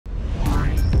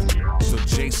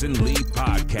Jason Lee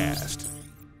Podcast.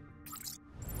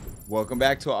 Welcome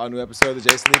back to an all-new episode of the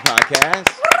Jason Lee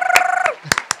Podcast.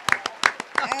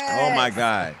 Oh, my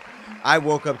God. I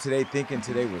woke up today thinking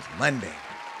today was Monday.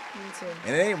 Me too.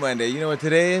 And it ain't Monday. You know what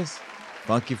today is?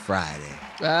 Funky Friday.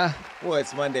 Well,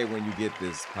 It's Monday when you get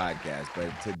this podcast, but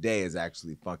today is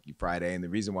actually Funky Friday. And the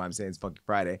reason why I'm saying it's Funky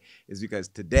Friday is because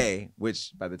today,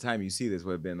 which by the time you see this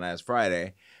would have been last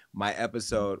Friday, my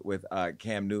episode with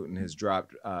Cam Newton has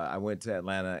dropped. I went to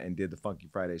Atlanta and did the Funky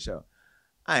Friday show.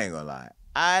 I ain't gonna lie.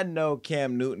 I know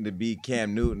Cam Newton to be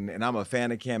Cam Newton, and I'm a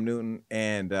fan of Cam Newton,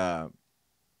 and I'm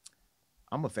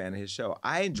a fan of his show.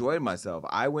 I enjoyed myself.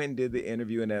 I went and did the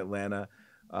interview in Atlanta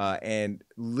and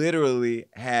literally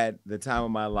had the time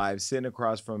of my life sitting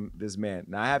across from this man.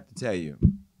 Now, I have to tell you,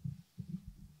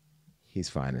 he's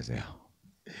fine as hell.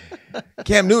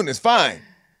 Cam Newton is fine.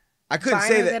 I couldn't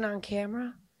Finer say that. than on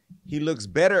camera? He looks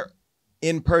better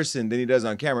in person than he does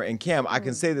on camera. And Cam, I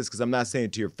can say this because I'm not saying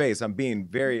it to your face. I'm being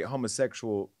very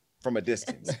homosexual from a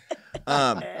distance.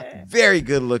 Very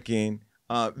good looking,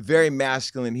 very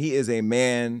masculine. He is a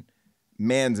man's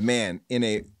man in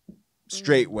a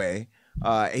straight way.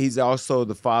 He's also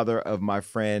the father of my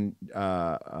friend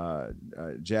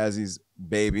Jazzy's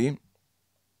baby.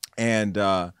 And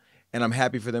I'm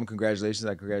happy for them. Congratulations.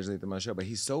 I congratulate them on the show. But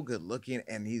he's so good looking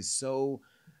and he's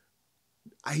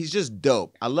just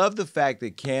dope. I love the fact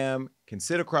that Cam can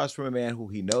sit across from a man who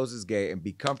he knows is gay and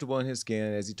be comfortable in his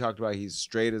skin. As he talked about, he's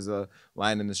straight as a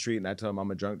line in the street. And I told him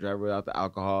I'm a drunk driver without the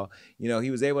alcohol. You know, he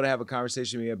was able to have a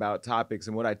conversation with me about topics.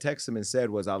 And what I texted him and said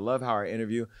was, I love how our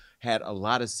interview had a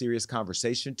lot of serious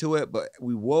conversation to it, but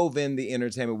we wove in the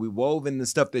entertainment. We wove in the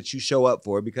stuff that you show up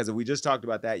for, because if we just talked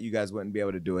about that, you guys wouldn't be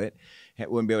able to do it,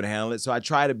 wouldn't be able to handle it. So I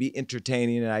try to be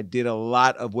entertaining, and I did a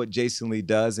lot of what Jason Lee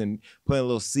does and put a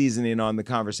little seasoning on the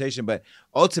conversation. But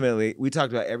ultimately, we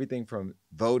talked about everything from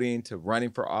voting to running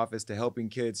for office to helping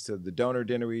kids to the donor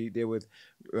dinner we did with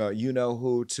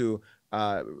you-know-who to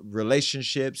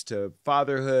relationships to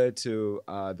fatherhood to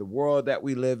the world that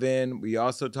we live in. We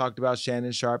also talked about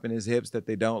Shannon Sharp and his hips, that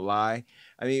they don't lie.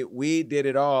 I mean, we did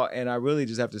it all. And I really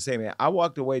just have to say, man, I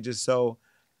walked away just so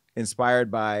inspired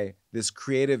by this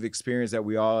creative experience that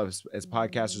we all as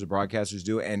podcasters or broadcasters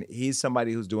do. And he's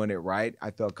somebody who's doing it right.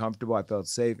 I felt comfortable. I felt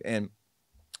safe. And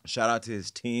shout out to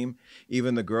his team.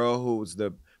 Even the girl who was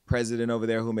the president over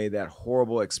there who made that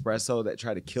horrible espresso that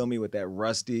tried to kill me with that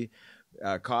rusty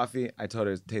coffee. I told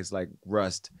her it tastes like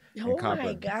rust and copper. Oh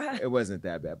my God. It wasn't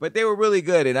that bad, but they were really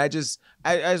good. And I just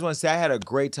want to say I had a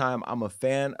great time. I'm a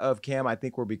fan of Cam. I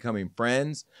think we're becoming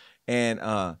friends. And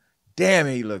damn,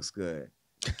 he looks good.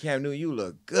 Cam Newton, you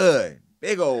look good.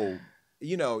 Big old,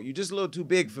 you're just a little too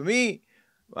big for me.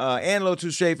 And a little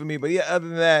too straight for me. But yeah, other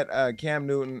than that, Cam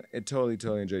Newton, it totally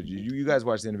enjoyed you. You guys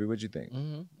watched the interview. What'd you think?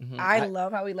 I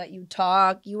love how we let you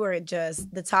talk. You were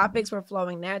the topics were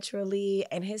flowing naturally,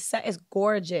 and his set is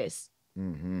gorgeous.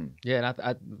 Mm-hmm. yeah, and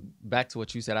I back to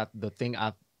what you said. The thing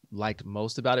I liked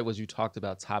most about it was you talked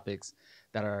about topics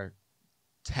that are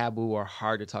taboo or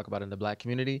hard to talk about in the Black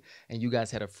community, and you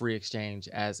guys had a free exchange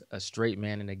as a straight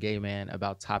man and a gay man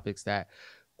about topics that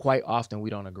quite often we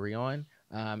don't agree on.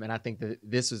 And I think that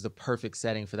this is the perfect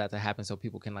setting for that to happen, so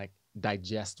people can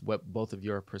digest what both of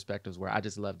your perspectives were. I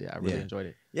just loved it. I really enjoyed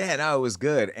it. Yeah, no, it was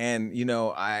good. And,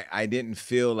 I didn't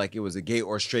feel like it was a gay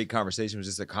or straight conversation. It was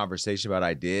just a conversation about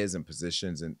ideas and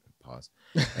positions and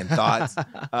and thoughts.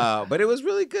 But it was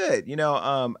really good.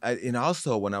 And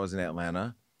also when I was in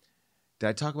Atlanta, did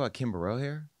I talk about Kim Burrell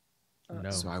here?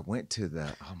 No. So I went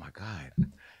to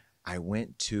I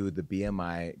went to the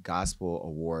BMI Gospel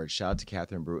Award. Shout out to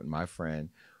Catherine Bruton, my friend,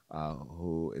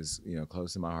 who is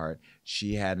close to my heart.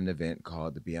 She had an event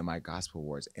called the BMI Gospel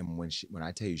Awards, and when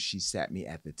I tell you, she sat me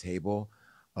at the table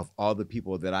of all the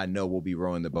people that I know will be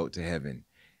rowing the boat to heaven.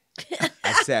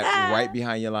 I sat right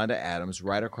behind Yolanda Adams,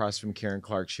 right across from Karen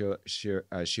Clark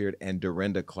Sheard and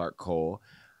Dorinda Clark Cole.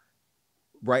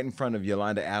 Right in front of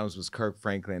Yolanda Adams was Kirk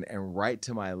Franklin, and right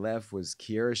to my left was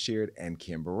Kiara Sheard and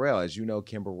Kim Burrell. As you know,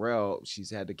 Kim Burrell, she's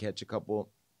had to catch a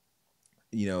couple,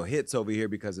 hits over here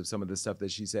because of some of the stuff that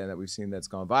she said that we've seen that's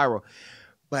gone viral.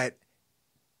 But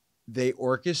they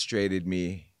orchestrated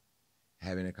me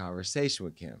having a conversation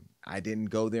with Kim. I didn't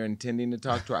go there intending to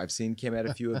talk to her. I've seen Kim at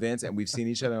a few events, and we've seen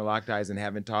each other in locked eyes and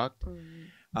haven't talked.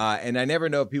 And I never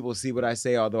know if people see what I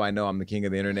say, although I know I'm the king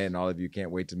of the internet and all of you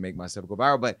can't wait to make myself go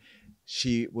viral. But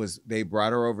they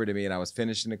brought her over to me, and I was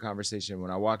finishing the conversation.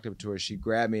 When I walked up to her, she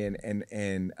grabbed me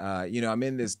and I'm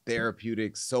in this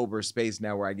therapeutic, sober space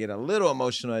now where I get a little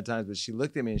emotional at times, but she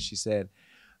looked at me and she said,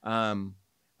 I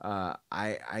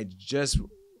just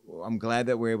I'm glad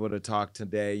that we're able to talk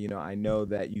today. You know, I know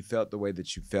that you felt the way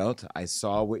that you felt. I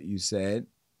saw what you said.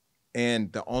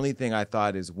 And the only thing I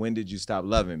thought is, when did you stop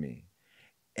loving me?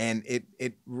 And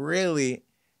it really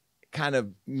kind of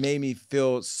made me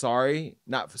feel sorry,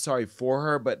 not sorry for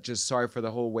her, but just sorry for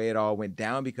the whole way it all went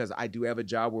down, because I do have a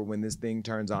job where when this thing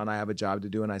turns on, I have a job to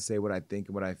do, and I say what I think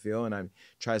and what I feel, and I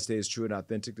try to stay as true and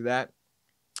authentic to that.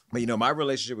 But, you know, my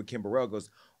relationship with Kim Burrell goes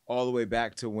all the way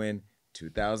back to when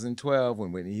 2012,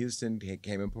 when Whitney Houston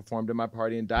came and performed at my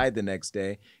party and died the next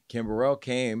day. Kim Burrell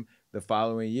came the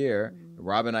following year.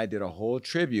 Rob and I did a whole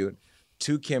tribute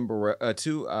to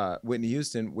Whitney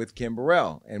Houston with Kim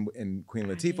Burrell, and Queen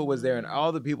Latifah was there, and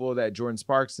all the people that Jordan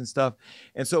Sparks and stuff.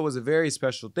 And so it was a very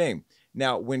special thing.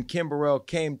 Now, when Kim Burrell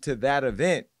came to that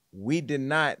event, we did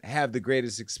not have the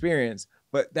greatest experience,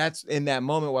 but that's in that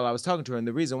moment while I was talking to her. And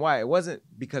the reason why, it wasn't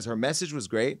because her message was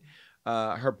great.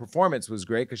 Her performance was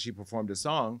great because she performed a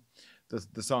song,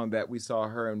 the song that we saw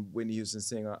her and Whitney Houston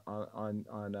sing on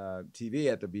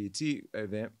TV at the BET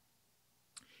event.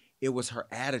 It was her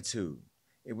attitude.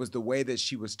 It was the way that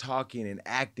she was talking and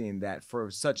acting that for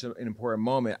such an important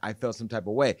moment, I felt some type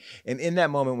of way. And in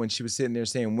that moment when she was sitting there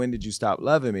saying, when did you stop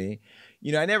loving me?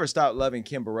 You know, I never stopped loving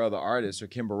Kim Burrell, the artist, or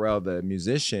Kim Burrell, the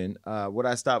musician. What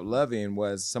I stopped loving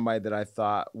was somebody that I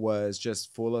thought was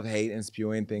just full of hate and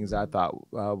spewing things I thought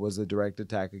was a direct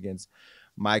attack against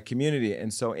my community.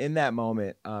 And so in that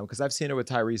moment, because I've seen her with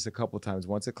Tyrese a couple times,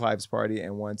 once at Clive's party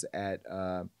and once at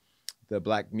the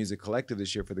Black Music Collective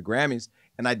this year for the Grammys,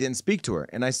 and I didn't speak to her.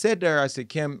 And I said to her, I said,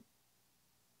 Kim,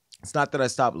 it's not that I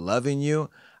stopped loving you.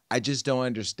 I just don't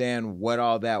understand what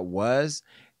all that was.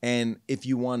 And if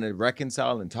you want to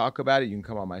reconcile and talk about it, you can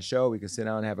come on my show. We can sit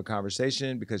down and have a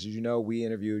conversation, because, as you know, we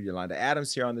interviewed Yolanda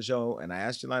Adams here on the show, and I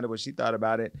asked Yolanda what she thought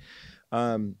about it.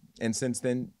 And since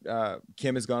then,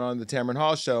 Kim has gone on the Tamron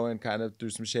Hall show and kind of threw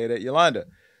some shade at Yolanda.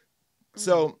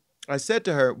 So I said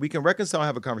to her, we can reconcile and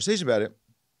have a conversation about it.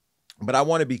 But I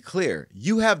want to be clear.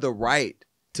 You have the right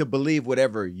to believe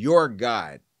whatever your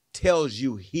God tells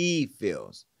you he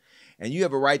feels. And you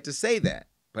have a right to say that.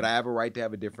 But I have a right to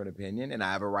have a different opinion, and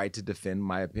I have a right to defend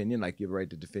my opinion like you have a right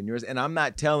to defend yours. And I'm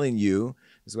not telling you,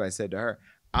 this is what I said to her,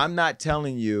 I'm not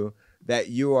telling you that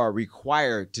you are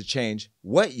required to change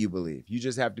what you believe. You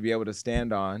just have to be able to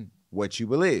stand on what you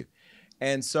believe.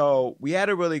 And so we had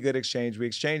a really good exchange. We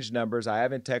exchanged numbers. I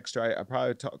haven't texted her. I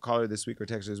probably call her this week or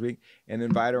text her this week and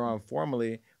invite her on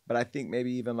formally. But I think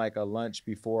maybe even like a lunch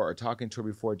before or talking to her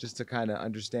before, just to kind of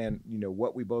understand, you know,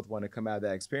 what we both want to come out of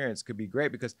that experience could be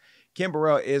great, because Kim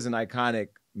Burrell is an iconic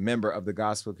member of the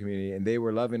gospel community, and they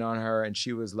were loving on her and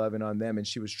she was loving on them, and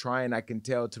she was trying, I can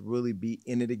tell, to really be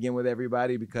in it again with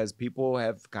everybody, because people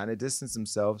have kind of distanced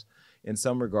themselves in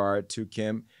some regard to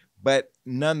Kim. But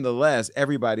nonetheless,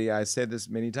 everybody, I said this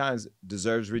many times,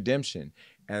 deserves redemption.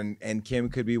 And Kim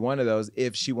could be one of those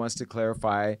if she wants to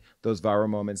clarify those viral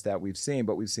moments that we've seen.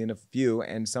 But we've seen a few,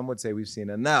 and some would say we've seen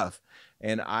enough.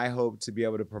 And I hope to be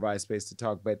able to provide space to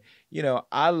talk. But, you know,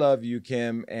 I love you,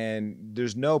 Kim, and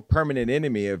there's no permanent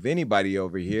enemy of anybody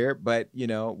over here. But, you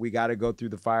know, we got to go through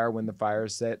the fire when the fire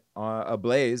is set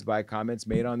ablaze by comments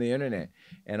made on the internet.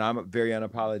 And I'm very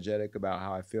unapologetic about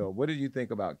how I feel. What did you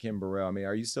think about Kim Burrell? I mean,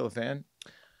 are you still a fan?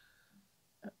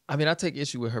 I mean, I take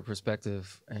issue with her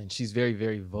perspective, and she's very,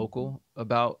 very vocal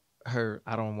about her.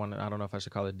 I don't know if I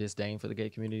should call it disdain for the gay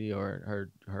community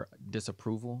or her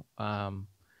disapproval.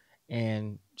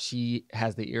 And she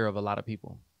has the ear of a lot of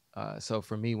people. So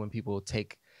for me, when people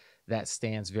take that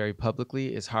stance very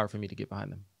publicly, it's hard for me to get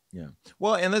behind them. Yeah.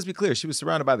 Well, and let's be clear, she was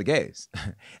surrounded by the gays.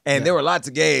 And there were lots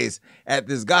of gays at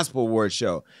this gospel award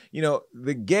show. You know,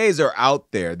 the gays are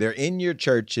out there. They're in your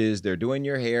churches. They're doing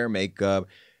your hair, makeup.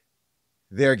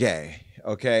 They're gay,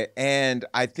 okay? And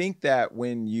I think that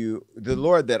the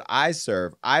Lord that I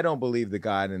serve, I don't believe the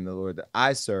God and the Lord that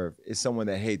I serve is someone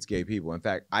that hates gay people. In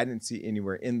fact, I didn't see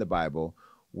anywhere in the Bible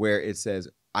where it says,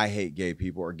 I hate gay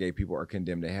people or gay people are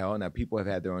condemned to hell. Now, people have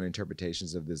had their own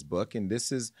interpretations of this book, and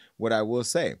this is what I will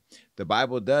say. The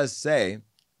Bible does say,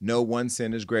 no one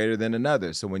sin is greater than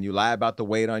another. So when you lie about the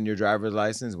weight on your driver's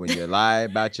license, when you lie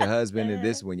about your husband and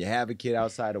this, when you have a kid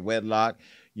outside of wedlock,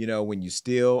 you know, when you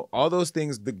steal, all those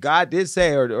things, the God did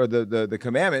say, or the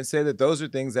commandments say that those are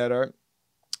things that are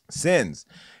sins.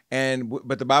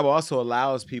 But the Bible also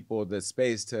allows people the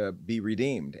space to be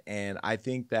redeemed. And I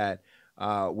think that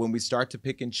when we start to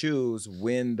pick and choose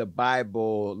when the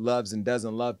Bible loves and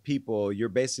doesn't love people, you're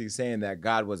basically saying that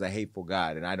God was a hateful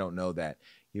God. And I don't know that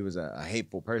he was a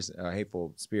hateful person, a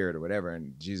hateful spirit or whatever,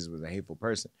 and Jesus was a hateful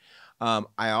person.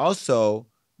 I also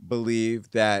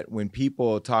believe that when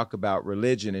people talk about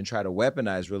religion and try to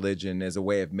weaponize religion as a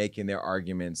way of making their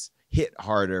arguments, hit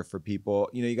harder for people.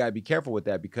 You know, you got to be careful with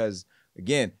that because,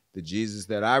 again, the Jesus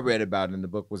that I read about in the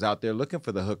book was out there looking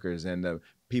for the hookers and the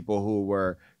people who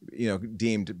were, you know,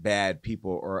 deemed bad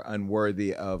people or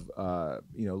unworthy of,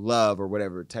 you know, love or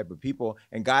whatever type of people.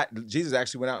 And Jesus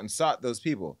actually went out and sought those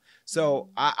people. So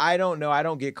I don't know. I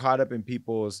don't get caught up in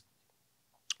people's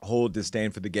whole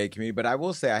disdain for the gay community. But I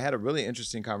will say I had a really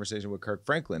interesting conversation with Kirk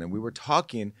Franklin, and we were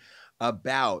talking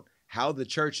about how the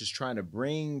church is trying to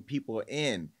bring people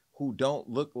in who don't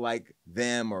look like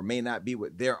them or may not be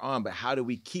what they're on, but how do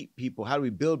we keep people, how do we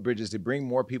build bridges to bring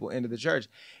more people into the church?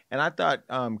 And I thought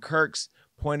Kirk's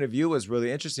point of view was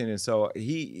really interesting. And so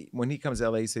when he comes to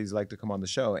LA, he says he'd like to come on the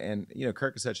show. And, you know,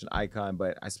 Kirk is such an icon,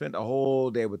 but I spent a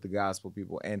whole day with the gospel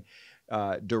people. And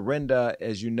Dorinda,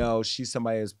 as you know, she's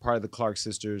somebody who's part of the Clark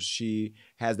sisters. She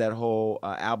has that whole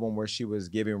album where she was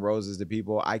giving roses to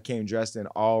people. I came dressed in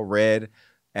all red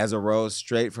as a rose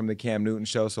straight from the Cam Newton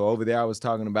show. So over there I was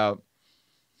talking about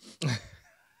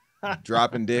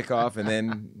dropping dick off. And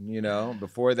then, you know,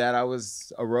 before that I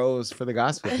was a rose for the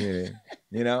gospel community,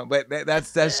 you know, but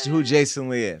that's who Jason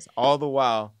Lee is. All the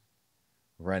while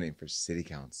running for city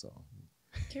council.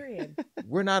 Period.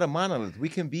 We're not a monolith. We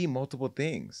can be multiple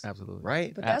things. Absolutely.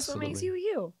 Right? But that's what makes you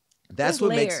you. That's There's what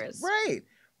layers. makes right.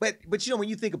 But you know, when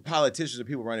you think of politicians or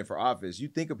people running for office, you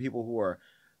think of people who are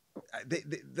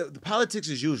the politics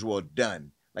as usual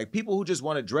done. Like people who just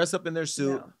want to dress up in their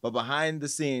suit, but behind the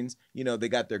scenes, you know, they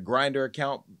got their Grindr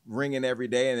account ringing every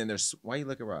day, and then there's why are you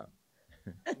looking, Rob?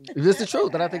 It's the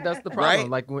truth, and I think that's the problem.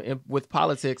 Right? Like with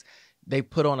politics, they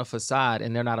put on a facade,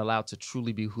 and they're not allowed to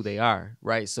truly be who they are,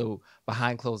 right? So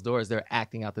behind closed doors, they're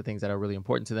acting out the things that are really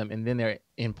important to them, and then they're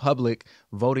in public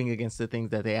voting against the things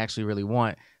that they actually really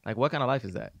want. Like, what kind of life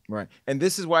is that? Right. And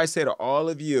this is why I say to all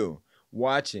of you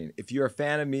watching, if you're a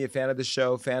fan of me, a fan of the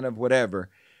show, fan of whatever,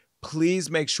 please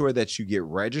make sure that you get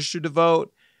registered to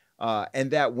vote.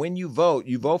 And that when you vote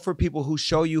for people who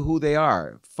show you who they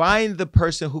are. Find the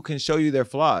person who can show you their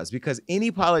flaws, because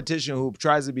any politician who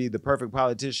tries to be the perfect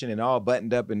politician and all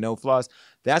buttoned up and no flaws,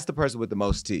 that's the person with the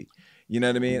most tea. You know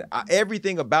what I mean?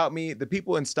 Everything about me, the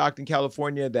people in Stockton,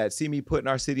 California that see me putting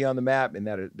our city on the map and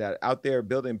that are out there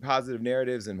building positive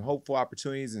narratives and hopeful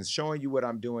opportunities and showing you what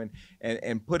I'm doing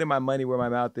and putting my money where my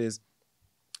mouth is,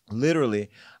 literally,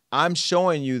 I'm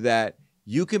showing you that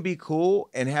you can be cool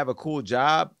and have a cool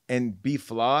job and be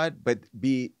flawed, but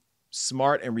be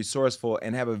smart and resourceful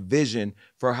and have a vision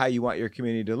for how you want your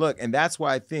community to look. And that's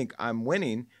why I think I'm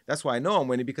winning. That's why I know I'm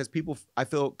winning, because people, I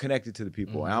feel connected to the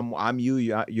people. Mm-hmm. I'm you,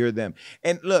 you're them.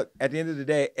 And look, at the end of the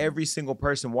day, every single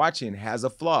person watching has a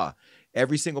flaw.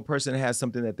 Every single person has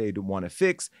something that they want to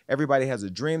fix. Everybody has a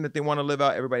dream that they want to live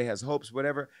out. Everybody has hopes,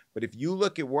 whatever. But if you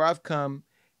look at where I've come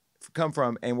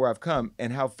from and where I've come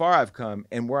and how far I've come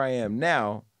and where I am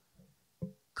now,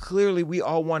 clearly we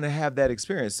all want to have that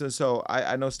experience. So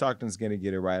I know Stockton's going to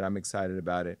get it right. I'm excited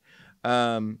about it.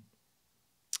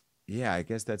 Yeah, I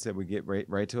guess that's it. We get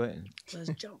right to it. Let's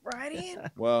jump right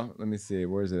in. Well, let me see.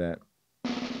 Where's it at?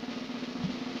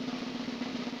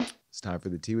 It's time for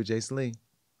the tea with Jason Lee.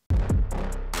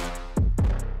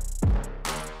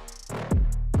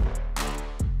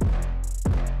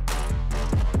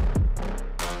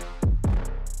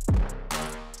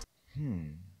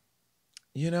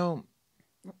 You know,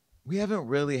 we haven't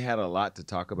really had a lot to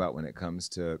talk about when it comes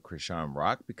to Chrisean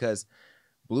Rock, because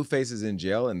Blueface is in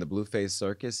jail and the Blueface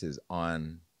circus is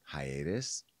on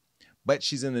hiatus. But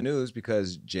she's in the news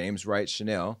because James Wright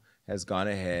Chanel has gone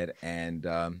ahead and,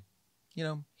 you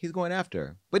know, he's going after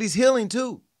her. But he's healing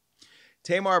too.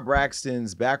 Tamar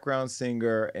Braxton's background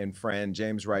singer and friend,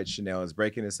 James Wright Chanel, is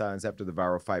breaking his silence after the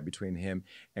viral fight between him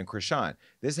and Chrisean.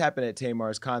 This happened at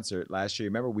Tamar's concert last year.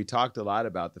 Remember, we talked a lot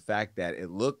about the fact that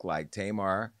it looked like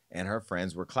Tamar and her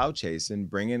friends were clout chasing,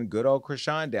 bringing good old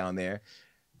Chrisean down there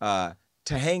to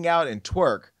hang out and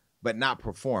twerk, but not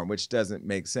perform, which doesn't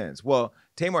make sense. Well,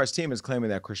 Tamar's team is claiming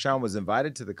that Chrisean was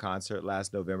invited to the concert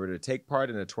last November to take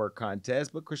part in a twerk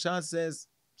contest, but Chrisean says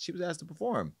she was asked to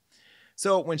perform.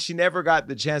 So when she never got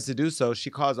the chance to do so, she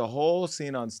caused a whole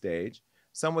scene on stage.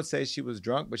 Some would say she was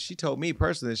drunk, but she told me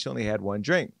personally that she only had one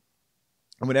drink.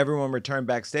 And when everyone returned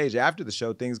backstage after the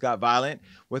show, things got violent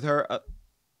with her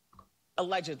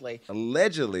allegedly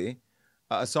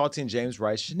assaulting James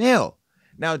Wright Chanel.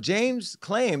 Now, James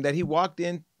claimed that he walked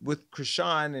in with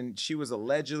Chrisean and she was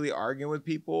allegedly arguing with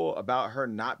people about her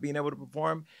not being able to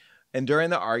perform. And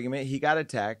during the argument, he got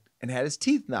attacked and had his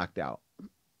teeth knocked out.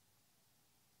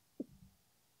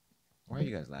 Why are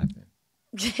you guys laughing?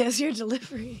 Yes, your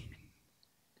delivery.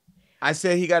 I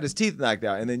said he got his teeth knocked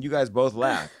out, and then you guys both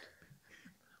laughed.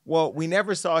 Well, we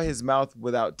never saw his mouth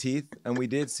without teeth, and we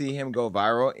did see him go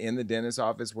viral in the dentist's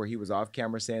office where he was off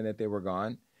camera saying that they were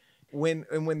gone. When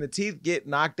the teeth get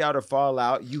knocked out or fall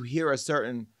out, you hear a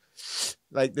certain,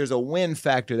 like there's a wind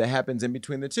factor that happens in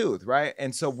between the tooth, right?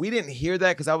 And so we didn't hear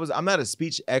that because I'm not a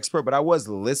speech expert, but I was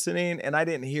listening and I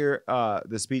didn't hear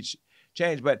the speech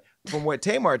change. But from what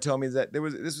Tamar told me is that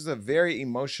this was a very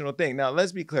emotional thing. Now,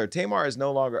 let's be clear. Tamar is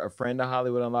no longer a friend of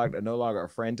Hollywood Unlocked, or no longer a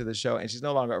friend to the show, and she's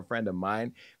no longer a friend of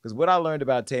mine. Because what I learned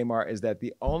about Tamar is that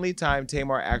the only time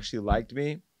Tamar actually liked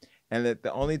me, and that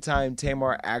the only time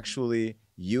Tamar actually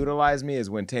utilized me is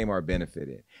when Tamar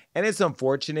benefited. And it's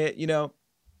unfortunate, you know,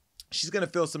 she's going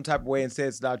to feel some type of way and say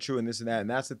it's not true and this and that. And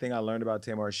that's the thing I learned about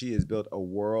Tamar. She has built a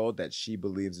world that she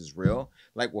believes is real,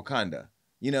 like Wakanda,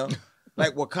 you know?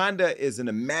 Like Wakanda is an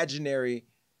imaginary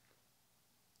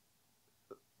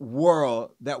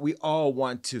world that we all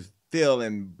want to feel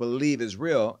and believe is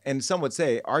real. And some would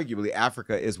say, arguably,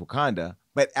 Africa is Wakanda,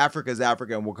 but Africa is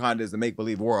Africa and Wakanda is the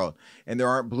make-believe world. And there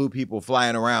aren't blue people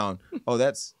flying around. Oh,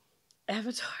 that's...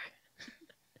 Avatar.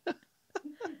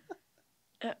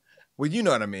 Well, you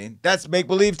know what I mean. That's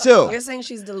make-believe too. You're saying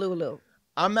she's Delulu.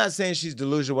 I'm not saying she's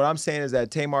delusional. What I'm saying is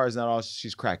that Tamar is not all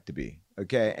she's cracked to be.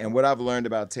 Okay. And what I've learned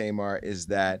about Tamar is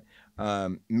that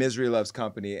misery loves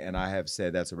company. And I have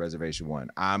said that's a reservation one.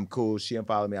 I'm cool. She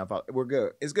unfollowed me. We're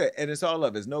good. It's good. And it's all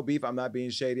love. It's no beef. I'm not being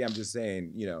shady. I'm just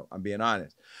saying, you know, I'm being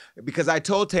honest. Because I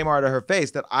told Tamar to her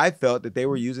face that I felt that they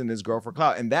were using this girl for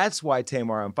clout. And that's why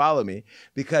Tamar unfollowed me.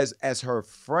 Because as her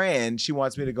friend, she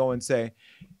wants me to go and say,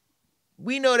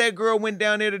 we know that girl went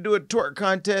down there to do a twerk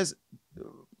contest.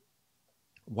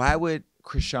 Why would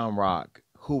Chrisean Rock,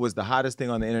 who was the hottest thing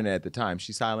on the internet at the time,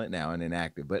 she's silent now and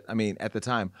inactive, but I mean, at the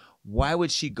time, why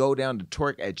would she go down to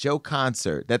twerk at your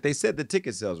concert that they said the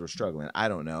ticket sales were struggling? I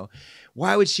don't know.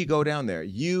 Why would she go down there?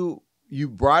 You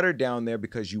brought her down there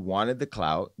because you wanted the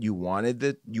clout, you wanted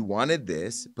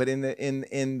this, but in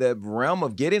the realm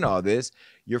of getting all this,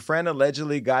 your friend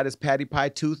allegedly got his patty pie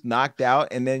tooth knocked out,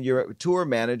 and then your tour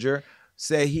manager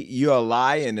say you're a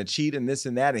lie and a cheat and this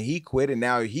and that, and he quit and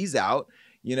now he's out.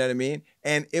 You know what I mean?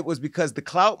 And it was because the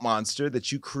clout monster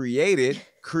that you created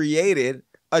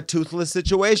a toothless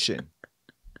situation.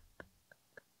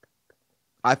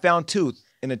 I found tooth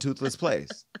in a toothless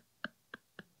place.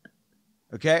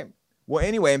 Okay? Well,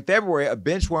 anyway, in February, a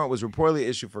bench warrant was reportedly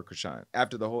issued for Chrisean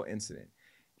after the whole incident,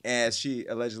 as she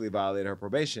allegedly violated her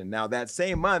probation. Now, that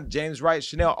same month, James Wright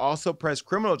Chanel also pressed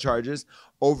criminal charges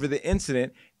over the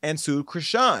incident and sued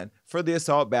Chrisean for the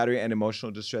assault, battery, and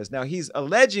emotional distress. Now, he's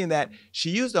alleging that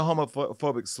she used a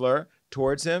homophobic slur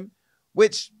towards him,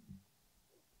 which,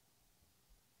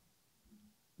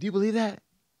 do you believe that?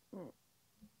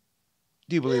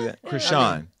 Do you believe that?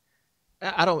 Chrisean.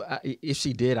 I don't. If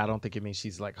she did, I don't think it means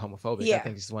she's like homophobic. Yeah. I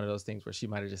think it's one of those things where she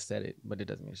might have just said it, but it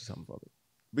doesn't mean she's homophobic.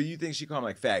 But you think she called him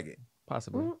like faggot?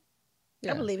 Possibly. Mm-hmm.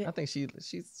 I believe it. I think she's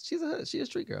a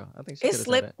street girl. I think she It could have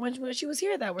slipped said when she was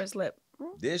here. That word slipped.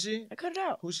 Did she? I cut it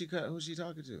out. Who's she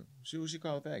talking to? Who she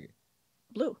called a faggot?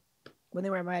 Blue. When they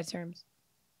were in my terms.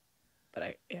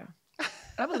 But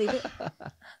I believe it.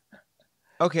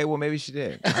 Okay, well, maybe she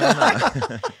did. I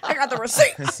don't know. I got the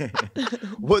receipts.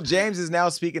 Well, James is now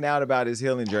speaking out about his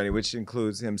healing journey, which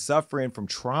includes him suffering from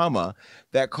trauma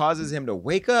that causes him to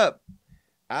wake up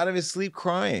out of his sleep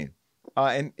crying.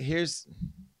 And here's...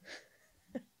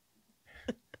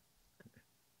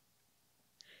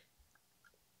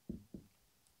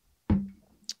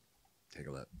 Take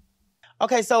a look.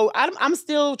 Okay, so I'm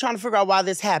still trying to figure out why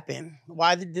this happened.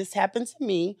 Why did this happen to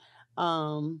me?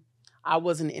 I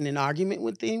wasn't in an argument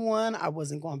with anyone. I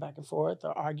wasn't going back and forth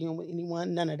or arguing with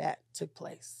anyone. None of that took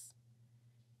place.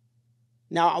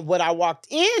 Now, what I walked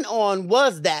in on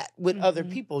was that with other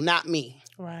people, not me.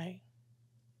 Right.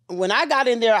 When I got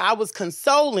in there, I was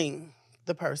consoling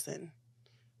the person.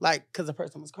 Like, because the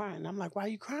person was crying. I'm like, why are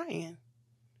you crying?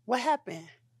 What happened?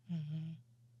 Mm-hmm.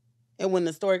 And when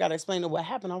the story got explained of what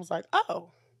happened, I was like,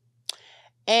 oh.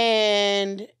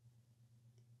 And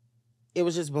it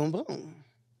was just boom, boom.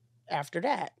 After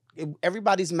that,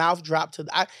 everybody's mouth dropped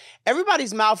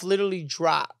everybody's mouth literally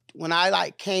dropped. When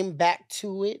I came back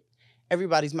to it,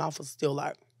 everybody's mouth was still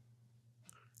like.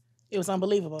 It was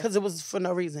unbelievable. Because it was for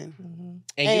no reason. Mm-hmm.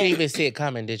 And you didn't even see it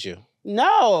coming, did you?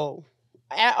 No,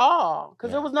 at all.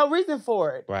 Because there was no reason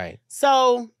for it. Right.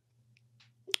 So,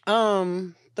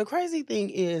 the crazy thing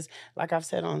is, like I've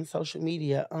said on social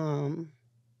media,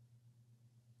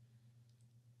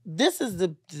 this is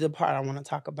the part I want to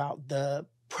talk about, the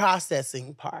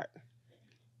processing part.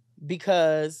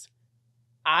 Because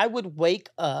I would wake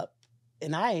up,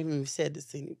 and I even said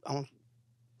this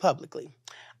publicly.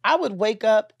 I would wake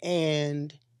up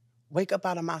and wake up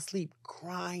out of my sleep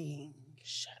crying.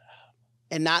 Shut up.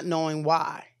 And not knowing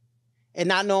why. And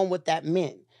not knowing what that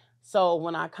meant. So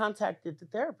when I contacted the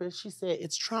therapist, she said,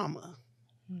 it's trauma.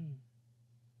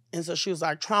 And so she was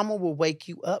like, trauma will wake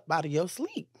you up out of your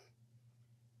sleep.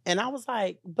 And I was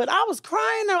like, but I was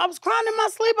crying. I was crying in my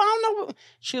sleep. I don't know.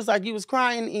 She was like, you was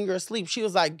crying in your sleep. She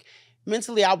was like,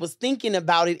 mentally, I was thinking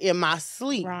about it in my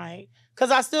sleep. Right. Because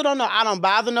I still don't know. I don't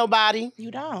bother nobody.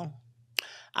 You don't.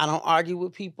 I don't argue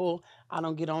with people. I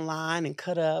don't get online and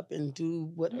cut up and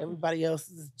do what everybody else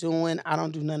is doing. I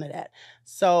don't do none of that.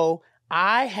 So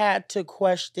I had to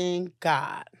question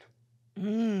God.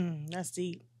 That's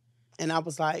deep. And I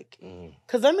was like,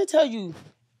 because let me tell you,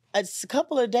 a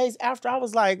couple of days after, I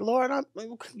was like, Lord,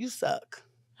 you suck.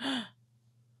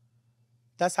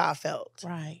 That's how I felt.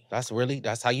 Right. That's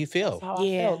how you feel. That's how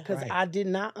I felt, because right. I did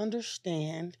not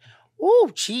understand.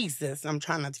 Ooh, Jesus. I'm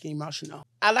trying not to get emotional.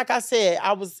 Like I said,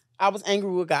 I was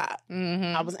angry with God.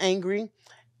 I was angry.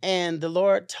 And the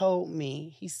Lord told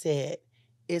me, he said,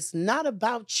 it's not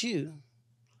about you,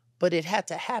 but it had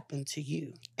to happen to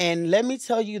you. And let me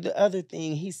tell you the other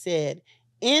thing. He said,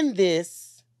 in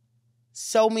this,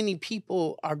 so many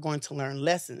people are going to learn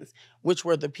lessons, which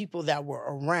were the people that were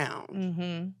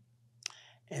around.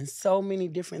 And so many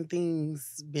different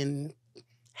things been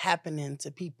happening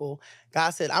to people.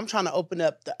 God said, I'm trying to open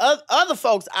up the other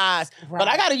folks' eyes, but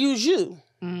I got to use you.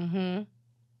 You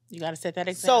got to set that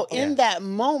example. So in that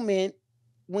moment,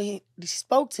 when he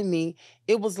spoke to me,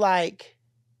 it was like,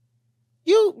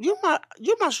 you're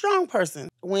my strong person.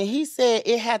 When he said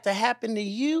it had to happen to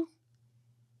you,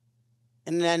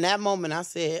 and then in that moment, I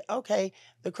said, okay.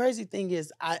 The crazy thing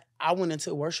is, I went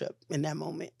into worship in that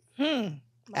moment.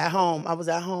 At home. I was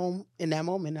at home in that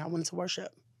moment, and I went into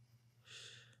worship.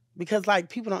 Because, like,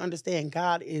 people don't understand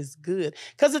God is good.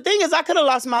 Because the thing is, I could have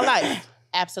lost my life.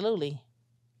 Absolutely.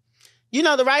 You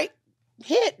know, the right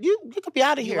hit, you could be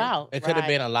out of here. Out. It could have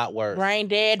been a lot worse. Brain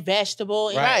dead, vegetable,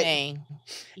 everything.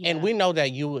 And we know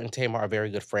that you and Tamar are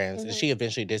very good friends. And she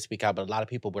eventually did speak out, but a lot of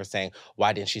people were saying,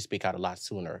 why didn't she speak out a lot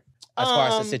sooner? As far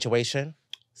as the situation?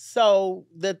 So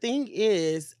the thing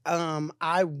is,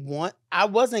 I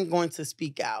wasn't going to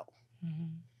speak out.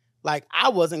 Like, I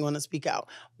wasn't going to speak out.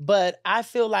 But I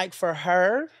feel like for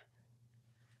her,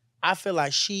 I feel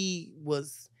like she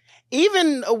was,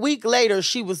 even a week later,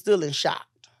 she was still in shock.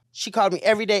 She called me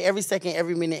every day, every second,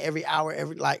 every minute, every hour,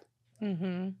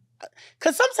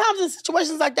 because sometimes in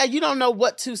situations like that, you don't know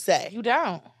what to say. You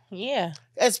don't. Yeah.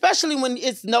 Especially when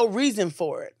it's no reason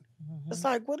for it. It's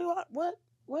like,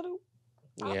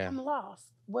 I'm lost.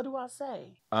 What do I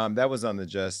say? That was on the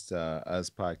Just Us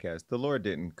podcast. The Lord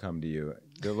didn't come to you.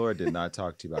 The Lord did not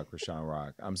talk to you about Chrisean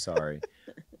Rock. I'm sorry.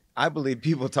 I believe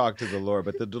people talk to the Lord,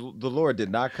 but the Lord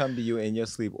did not come to you in your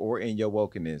sleep or in your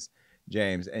wokenness,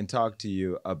 James, and talk to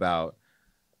you about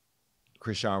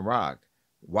Chrisean Rock.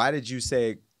 Why did you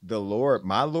say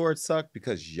my Lord sucked?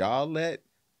 Because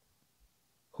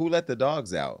who let the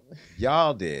dogs out?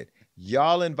 Y'all did.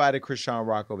 Y'all invited Chrisean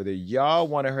Rock over there. Y'all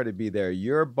wanted her to be there.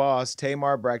 Your boss,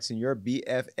 Tamar Braxton, your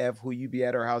BFF, who you be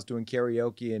at her house doing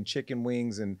karaoke and chicken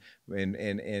wings and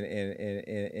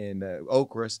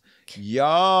okras.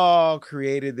 Y'all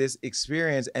created this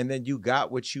experience, and then you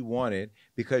got what you wanted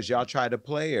because y'all tried to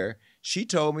play her. She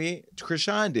told me,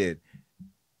 Chrisean did,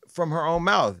 from her own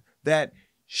mouth, that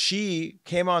she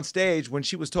came on stage when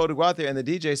she was told to go out there, and the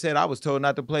DJ said, I was told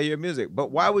not to play your music.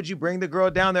 But why would you bring the girl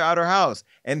down there out her house?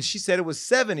 And she said it was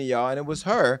 7 of y'all, and it was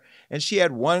her, and she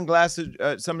had one glass of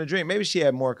something to drink. Maybe she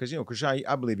had more, because, Chrisean,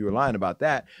 I believe you were lying about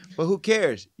that. But who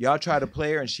cares? Y'all tried to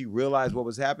play her, and she realized what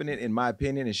was happening, in my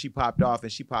opinion, and she popped off,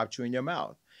 and she popped you in your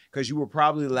mouth. Because you were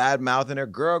probably loud-mouthing her,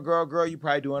 girl, you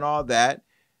probably doing all that.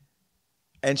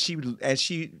 And she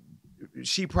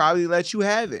probably let you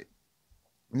have it.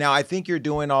 Now, I think you're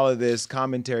doing all of this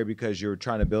commentary because you're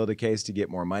trying to build a case to get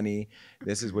more money.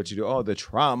 This is what you do. Oh, the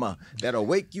trauma that'll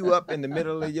wake you up in the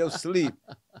middle of your sleep.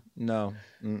 No.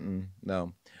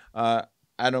 No. I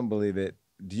don't believe it.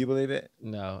 Do you believe it?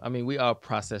 No. I mean, we all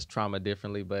process trauma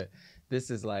differently, but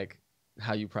this is like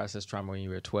how you process trauma when you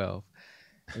were 12.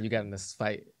 And you got in this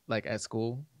fight, like at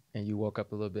school, and you woke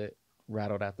up a little bit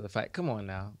rattled after the fight. Come on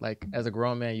now. Like, as a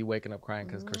grown man, you waking up crying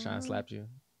because Chrisean slapped you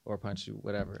or punched you,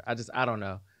 whatever. I don't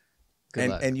know.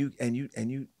 And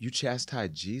you chastise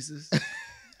Jesus?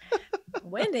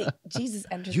 When did Jesus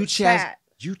enter the chat?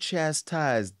 You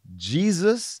chastised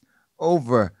Jesus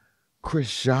over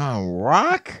Chrisean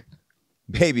Rock?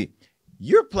 Baby,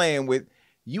 you are playing with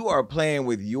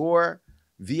your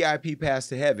VIP pass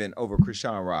to heaven over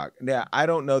Chrisean Rock. Now, I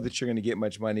don't know that you're going to get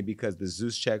much money because the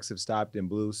Zeus checks have stopped and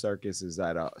Blue Circus is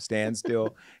at a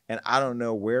standstill. And I don't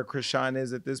know where Chrisean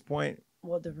is at this point.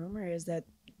 Well, the rumor is that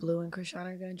Blue and Chrisean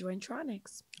are going to join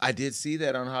Tronics. I did see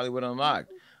that on Hollywood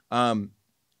Unlocked.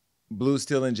 Blue's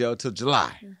still in jail till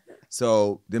July.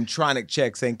 So them Tronic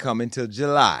checks ain't coming till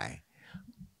July.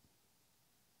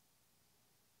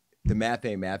 The math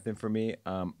ain't mathing for me.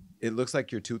 It looks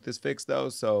like your tooth is fixed though,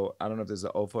 so I don't know if there's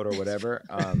an old photo or whatever.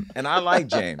 And I like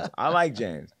James.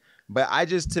 But I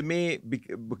just, to me,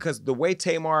 because the way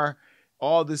Tamar,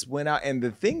 all this went out, and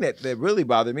the thing that really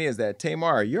bothered me is that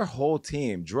Tamar, your whole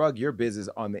team drug your business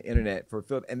on the internet for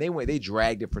filth, and they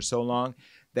dragged it for so long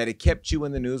that it kept you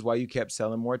in the news while you kept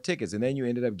selling more tickets. And then you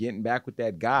ended up getting back with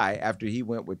that guy after he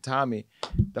went with Tommy.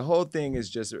 The whole thing is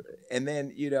just, and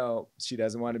then, you know, she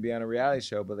doesn't want to be on a reality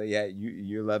show, but yeah,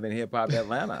 you're loving Hip Hop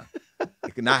Atlanta.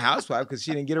 Not housewife, because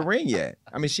she didn't get a ring yet.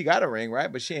 I mean, she got a ring, right?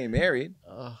 But she ain't married.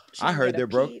 I heard they're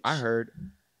broke. I heard.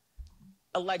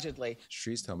 Allegedly.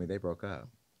 Streets told me they broke up.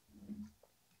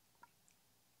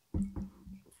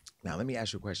 Now, let me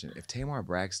ask you a question. If Tamar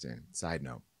Braxton, side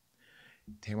note,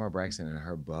 Tamar Braxton and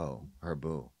her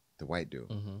boo, the white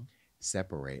dude,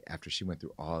 separate after she went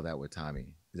through all that with Tommy,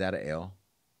 is that an L?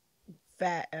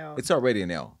 Fat L. It's already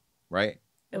an L, right?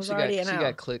 It was already an L. She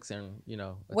got clicks and, you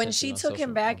know. When she took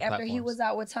him back after he was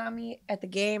out with Tommy at the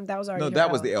game, that was already No, that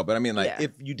was the L. But I mean, like,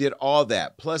 if you did all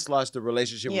that, plus lost the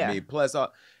relationship with me, plus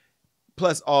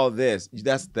all this,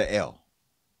 that's the L.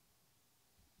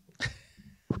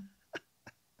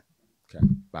 Okay,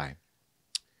 bye.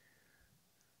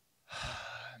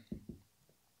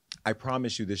 I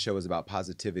promise you this show is about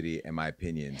positivity and my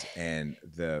opinions and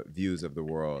the views of the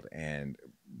world and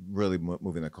really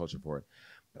moving the culture forward.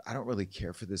 But I don't really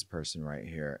care for this person right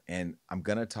here. And I'm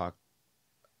going to talk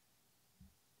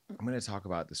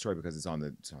about the story because it's on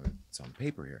the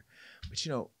paper here. But,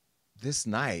 you know, this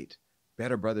night,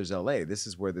 Better Brothers LA, this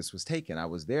is where this was taken. I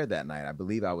was there that night. I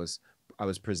believe I was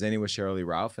presenting with Sheryl Lee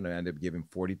Ralph, and I ended up giving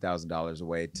 $40,000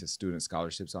 away to student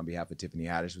scholarships on behalf of Tiffany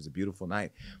Haddish. It was a beautiful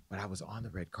night, but I was on the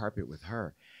red carpet with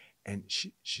her, and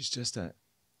she just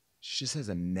has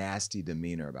a nasty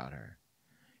demeanor about her.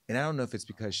 And I don't know if it's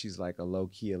because she's like a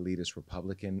low-key elitist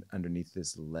Republican underneath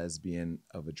this lesbian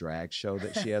of a drag show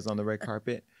that she has on the red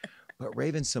carpet. But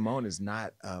Raven-Symoné is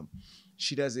not,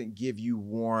 she doesn't give you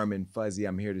warm and fuzzy,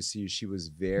 I'm here to see you. She was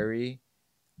very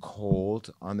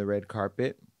cold on the red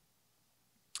carpet.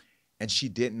 And she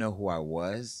didn't know who I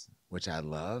was, which I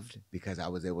loved because I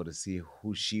was able to see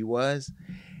who she was.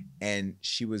 And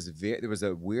she was there was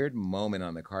a weird moment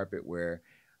on the carpet where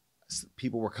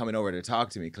people were coming over to talk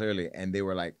to me, clearly, and they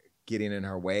were like getting in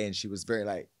her way. And she was very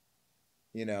like,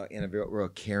 you know, in a real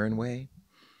Karen way.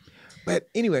 But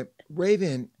anyway,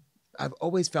 Raven, I've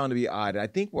always found to be odd. And I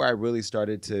think where I really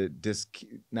started to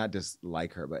not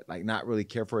dislike her, but like not really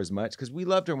care for her as much, because we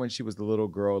loved her when she was the little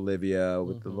girl, Olivia,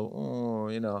 with the little,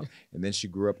 you know, and then she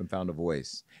grew up and found a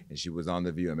voice, and she was on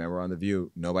The View. I remember on The View,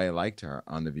 nobody liked her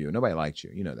on The View. Nobody liked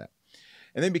you, you know that.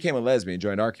 And then became a lesbian,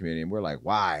 joined our community, and we're like,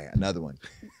 why? Another one.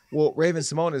 Well,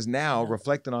 Raven-Symoné is now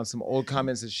reflecting on some old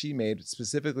comments that she made,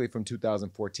 specifically from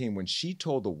 2014, when she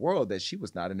told the world that she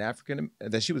was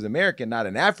that she was American, not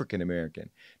an African American.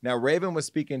 Now, Raven was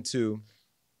speaking to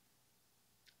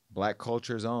Black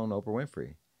culture's own Oprah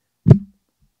Winfrey,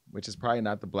 which is probably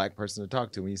not the Black person to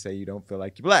talk to when you say you don't feel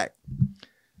like you're Black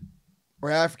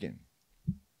or African.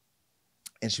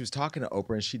 And she was talking to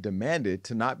Oprah, and she demanded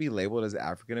to not be labeled as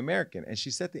African American, and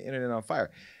she set the internet on fire.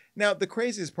 Now, the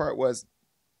craziest part was,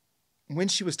 when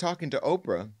she was talking to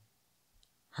Oprah,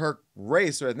 her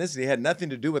race or ethnicity had nothing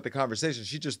to do with the conversation.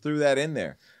 She just threw that in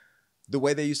there. The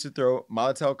way they used to throw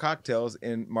Molotov cocktails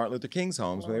in Martin Luther King's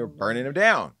homes when they were burning them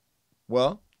down.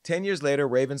 Well, 10 years later,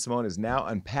 Raven-Symoné is now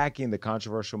unpacking the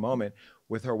controversial moment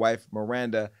with her wife,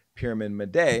 Miranda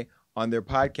Pierman-Madej, on their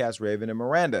podcast, Raven and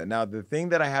Miranda. Now, the thing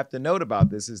that I have to note about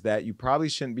this is that you probably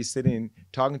shouldn't be sitting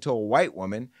talking to a white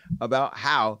woman about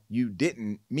how you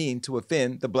didn't mean to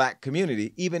offend the Black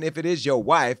community, even if it is your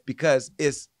wife, because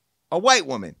it's a white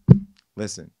woman.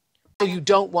 Listen. You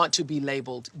don't want to be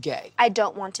labeled gay. I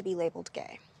don't want to be labeled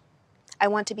gay. I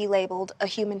want to be labeled a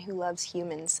human who loves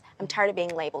humans. I'm tired of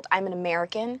being labeled. I'm an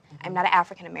American. I'm not an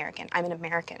African American. I'm an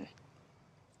American.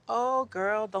 Oh,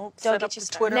 girl, don't set up the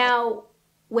Twitter. Now,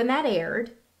 when that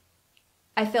aired,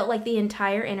 I felt like the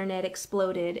entire internet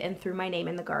exploded and threw my name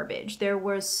in the garbage. There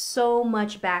was so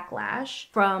much backlash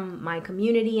from my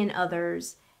community and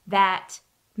others that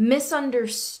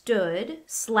misunderstood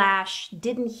 /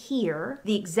 didn't hear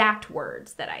the exact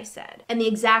words that I said. And the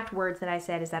exact words that I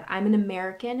said is that I'm an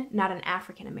American, not an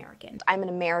African American. I'm an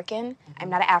American. I'm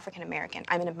not an African American.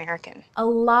 I'm an American. A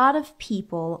lot of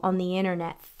people on the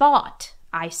internet thought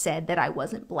I said that I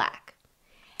wasn't Black.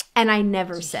 And I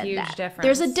never said huge that. difference.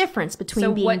 There's a difference between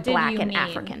So being what did black you and mean?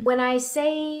 African. When I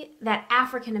say that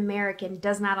African American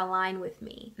does not align with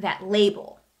me, that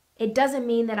label, it doesn't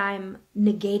mean that I'm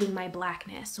negating my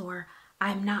blackness or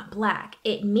I'm not black.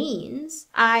 It means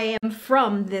I am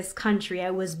from this country. I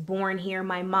was born here.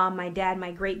 My mom, my dad,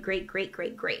 my great, great, great,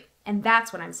 great, great. And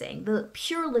that's what I'm saying. The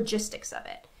pure logistics of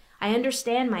it. I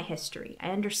understand my history.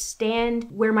 I understand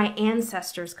where my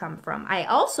ancestors come from. I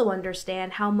also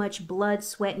understand how much blood,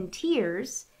 sweat, and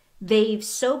tears they've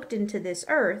soaked into this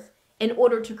earth in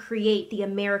order to create the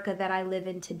America that I live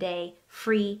in today.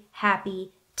 Free,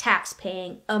 happy,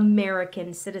 tax-paying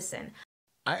American citizen.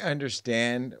 I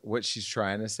understand what she's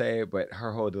trying to say, but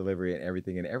her whole delivery and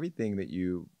everything that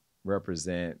you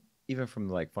represent, even from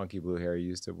like funky blue hair you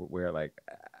used to wear, like,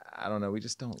 I don't know, we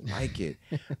just don't like it.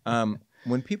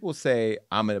 When people say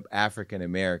I'm an African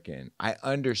American, I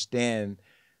understand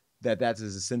that that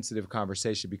is a sensitive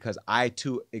conversation because I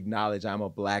too acknowledge I'm a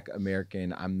Black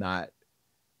American. I'm not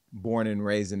born and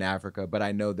raised in Africa, but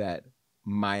I know that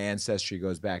my ancestry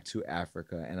goes back to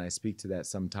Africa, and I speak to that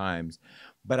sometimes.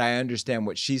 But I understand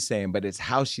what she's saying, but it's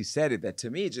how she said it that to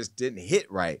me it just didn't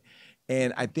hit right.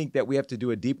 And I think that we have to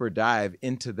do a deeper dive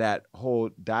into that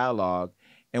whole dialogue.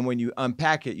 And when you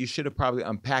unpack it, you should have probably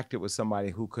unpacked it with somebody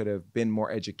who could have been more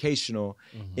educational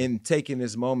in taking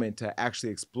this moment to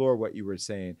actually explore what you were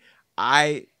saying.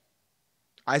 I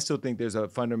still think there's a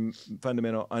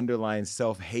fundamental underlying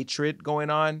self-hatred going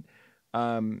on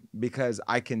because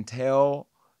I can tell,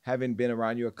 having been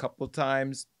around you a couple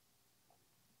times,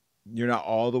 you're not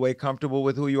all the way comfortable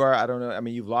with who you are. I don't know. I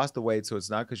mean, you've lost the weight, so it's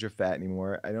not because you're fat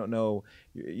anymore. I don't know.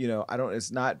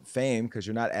 It's not fame because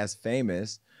you're not as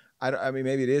famous. I mean,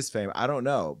 maybe it is fame. I don't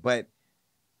know. But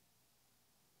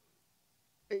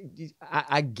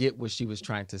I get what she was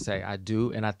trying to say. I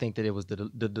do. And I think that it was the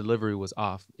delivery was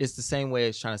off. It's the same way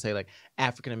as trying to say like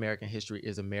African-American history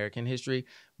is American history,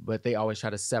 but they always try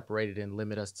to separate it and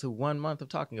limit us to 1 month of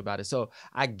talking about it. So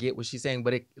I get what she's saying,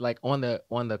 but it like on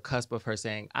the cusp of her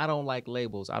saying, I don't like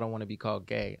labels. I don't want to be called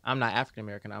gay. I'm not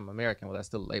African-American. I'm American. Well, that's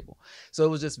still a label. So it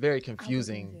was just very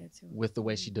confusing with the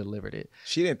way she delivered it.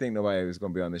 She didn't think nobody was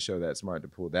going to be on the show that smart to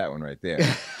pull that one right there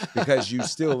because you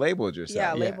still labeled yourself.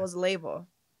 Yeah, label's label.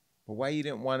 But why you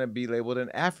didn't want to be labeled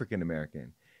an African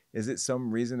American? Is it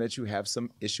some reason that you have some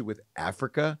issue with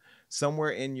Africa? Somewhere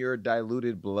in your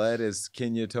diluted blood, as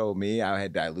Kenya told me, I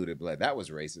had diluted blood. That was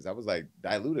racist. I was like,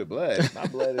 diluted blood? My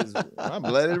blood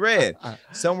is red.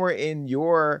 Somewhere in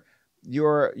your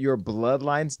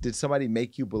bloodlines, did somebody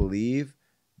make you believe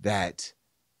that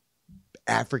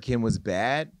African was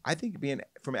bad? I think being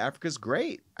from Africa is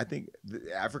great. I think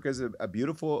Africa is a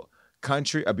beautiful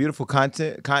country, a beautiful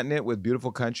continent with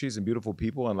beautiful countries and beautiful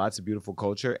people and lots of beautiful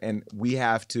culture. And we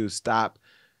have to stop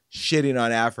shitting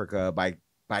on Africa by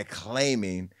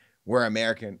claiming we're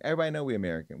American. Everybody know we're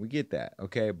American. We get that,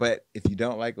 okay? But if you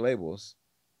don't like labels,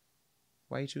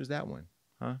 why you choose that one,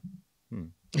 huh?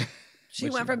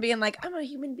 She went from being like, I'm a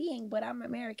human being, but I'm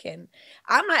American.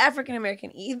 I'm not African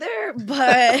American either,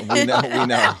 but we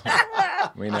know.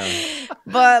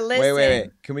 But listen. Wait.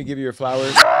 Can we give you your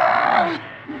flowers?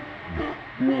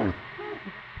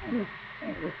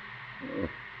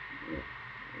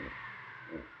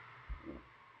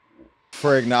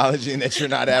 For acknowledging that you're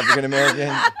not African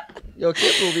American. Yo,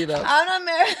 Kip will be that. I'm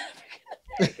not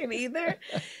American either.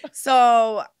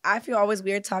 So I feel always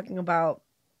weird talking about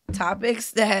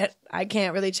topics that I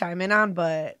can't really chime in on,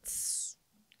 but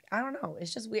I don't know.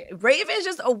 It's just weird. Raven's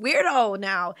just a weirdo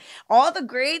now. All the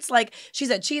greats, like she's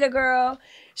a cheetah girl.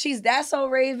 That's so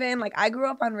Raven. Like I grew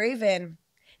up on Raven.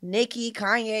 Nicki,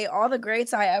 Kanye, all the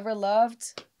greats I ever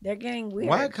loved, they're getting weird.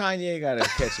 Why Kanye got to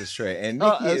catch a straight? And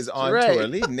Nicki is on tour.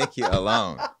 Leave Nicki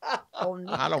alone.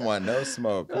 I don't want no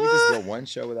smoke. Can we just go one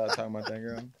show without talking about that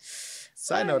girl?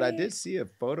 Side note, I did see a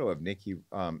photo of Nicki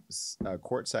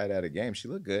courtside at a game. She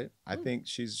looked good. I think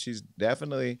she's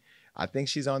definitely, I think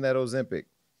she's on that Ozempic.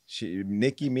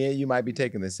 Nicki, me and you might be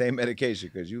taking the same medication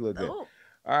because you look good. All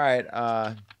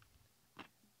right.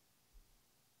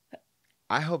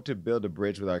 I hope to build a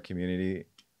bridge with our community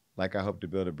like I hope to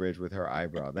build a bridge with her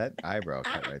eyebrow. That eyebrow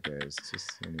cut right there is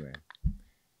just, anyway.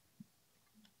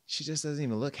 She just doesn't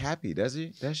even look happy, does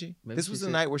she? This was the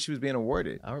night where she was being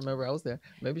awarded. I remember I was there.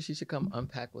 Maybe she should come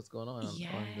unpack what's going on the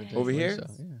over here? Show.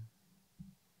 Yeah.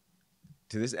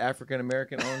 To this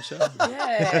African-American owned show?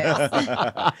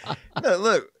 Yes. No,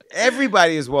 look,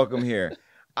 everybody is welcome here.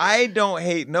 I don't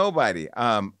hate nobody.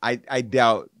 I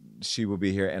doubt she will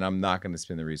be here, and I'm not going to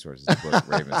spend the resources to book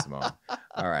Raven-Symoné.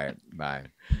 All right, bye.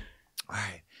 All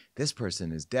right. This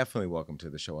person is definitely welcome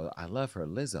to the show. I love her,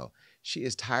 Lizzo. She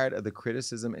is tired of the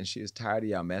criticism and she is tired of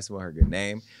y'all messing with her good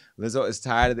name. Lizzo is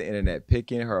tired of the internet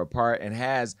picking her apart and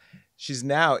she's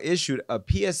now issued a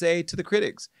PSA to the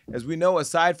critics. As we know,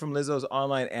 aside from Lizzo's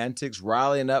online antics,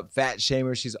 rallying up fat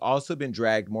shamers, she's also been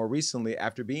dragged more recently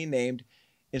after being named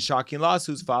in shocking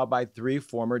lawsuits filed by 3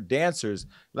 former dancers.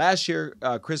 Last year,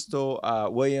 Crystal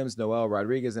Williams, Noel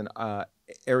Rodriguez, and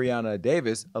Ariana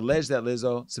Davis alleged that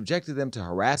Lizzo subjected them to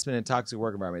harassment and toxic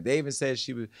work environment. They even said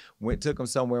she took them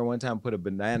somewhere one time, put a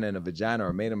banana in a vagina,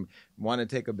 or made them want to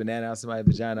take a banana out of somebody's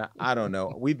vagina. I don't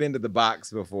know. We've been to the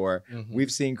box before. Mm-hmm. We've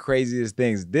seen craziest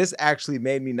things. This actually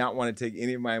made me not want to take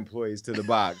any of my employees to the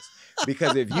box.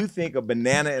 Because if you think a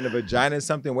banana in a vagina is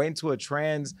something, wait until a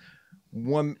trans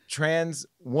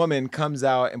woman comes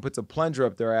out and puts a plunger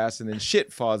up their ass and then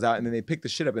shit falls out and then they pick the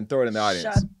shit up and throw it in the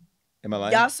audience. Am I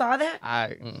lying? Y'all saw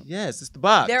that? Yes, it's the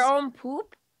box. Their own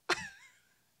poop?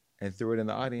 And threw it in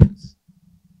the audience.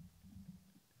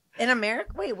 In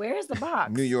America? Wait, where is the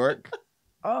box? New York.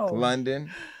 Oh. London.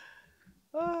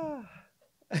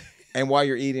 And while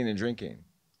you're eating and drinking.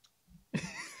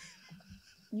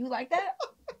 You like that?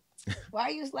 Why are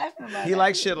you laughing about it? He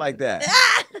likes shit like that.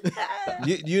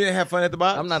 you didn't have fun at the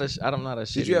box? I'm not a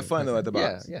shit. Did you have fun though at the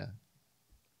box? Yeah.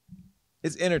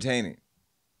 It's entertaining.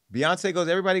 Beyonce goes,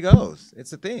 everybody goes.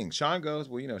 It's a thing. Sean goes,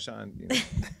 well, Sean,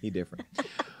 he different.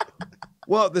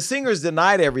 Well, the singers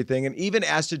denied everything and even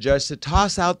asked a judge to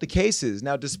toss out the cases.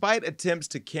 Now, despite attempts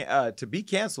to be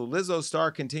canceled, Lizzo's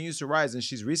star continues to rise, and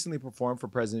she's recently performed for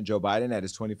President Joe Biden at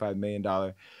his $25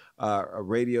 million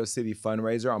Radio City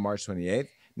fundraiser on March 28th.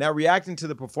 Now, reacting to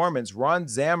the performance, Ron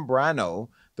Zambrano,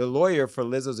 the lawyer for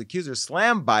Lizzo's accuser,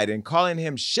 slammed Biden, calling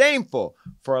him shameful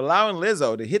for allowing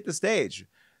Lizzo to hit the stage.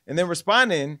 And then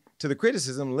responding to the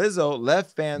criticism, Lizzo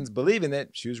left fans believing that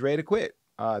she was ready to quit.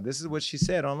 This is what she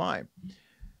said online.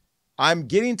 I'm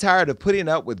getting tired of putting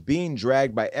up with being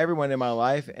dragged by everyone in my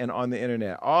life and on the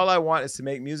internet. All I want is to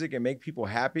make music and make people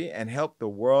happy and help the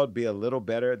world be a little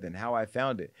better than how I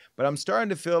found it. But I'm starting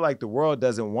to feel like the world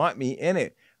doesn't want me in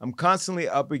it. I'm constantly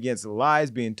up against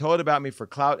lies being told about me for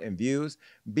clout and views,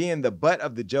 being the butt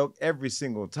of the joke every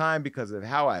single time because of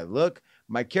how I look,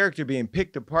 my character being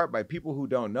picked apart by people who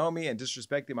don't know me and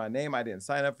disrespecting my name. I didn't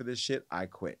sign up for this shit. I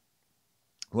quit.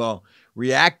 Well,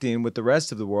 reacting with the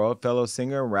rest of the world, fellow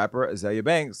singer and rapper Azealia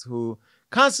Banks, who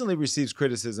constantly receives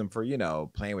criticism for,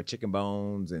 playing with chicken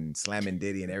bones and slamming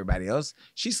Diddy and everybody else,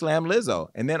 she slammed Lizzo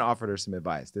and then offered her some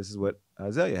advice. This is what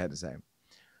Azealia had to say.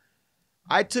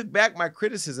 I took back my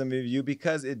criticism of you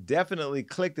because it definitely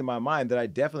clicked in my mind that I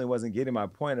definitely wasn't getting my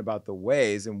point about the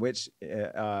ways in which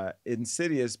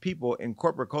insidious people in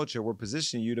corporate culture were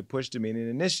positioning you to push demeaning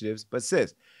initiatives. But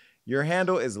sis, your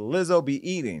handle is Lizzo Be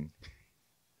Eating.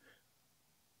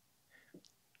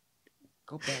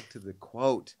 Go back to the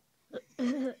quote.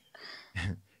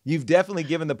 You've definitely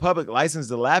given the public license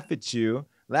to laugh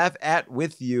at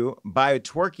with you by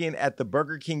twerking at the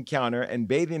Burger King counter and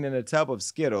bathing in a tub of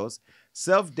Skittles.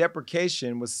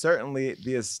 Self-deprecation was certainly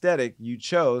the aesthetic you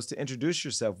chose to introduce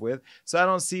yourself with, so I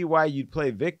don't see why you'd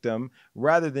play victim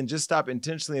rather than just stop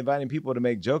intentionally inviting people to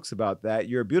make jokes about that.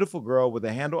 You're a beautiful girl with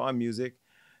a handle on music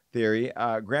theory,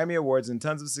 Grammy Awards, and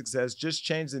tons of success. Just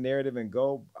change the narrative and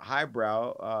go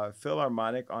highbrow,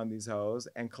 Philharmonic on these hoes,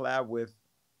 and collab with,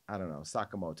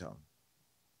 Sakamoto.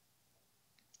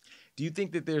 Do you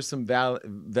think that there's some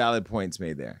valid points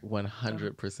made there?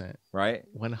 100%. Right?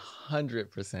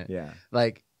 100%. Yeah.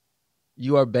 Like,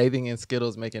 you are bathing in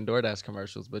Skittles making DoorDash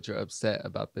commercials, but you're upset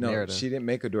about the narrative. No, she didn't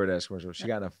make a DoorDash commercial. She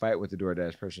got in a fight with the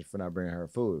DoorDash person for not bringing her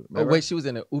food. Remember? Oh, wait, she was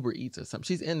in an Uber Eats or something.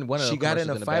 She's in one of the commercials. She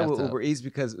got in a fight with Uber Eats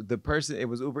because it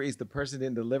was Uber Eats. The person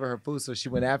didn't deliver her food, so she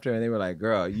went after her, and they were like,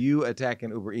 girl, you attacking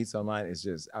Uber Eats online is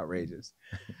just outrageous.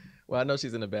 Well, I know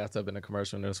she's in the bathtub in a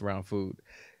commercial and it's around food.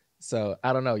 So,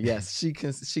 I don't know. Yes,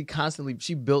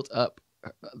 she built up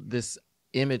this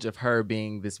image of her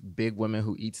being this big woman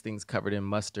who eats things covered in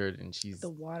mustard, and she's the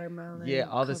watermelon. Yeah,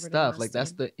 all this stuff. Like,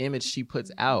 that's the image she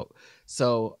puts out.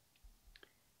 So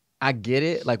I get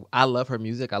it. Like, I love her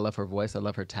music, I love her voice, I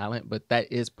love her talent, but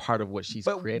that is part of what she's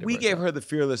created. We gave her the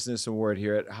Fearlessness Award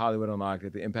here at Hollywood Unlocked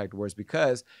at the Impact Awards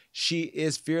because she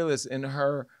is fearless in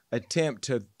her attempt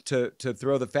to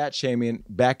throw the fat shaming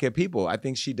back at people. I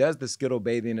think she does the Skittle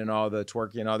bathing and all the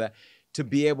twerking and all that to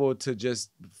be able to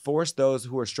just force those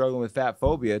who are struggling with fat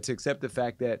phobia to accept the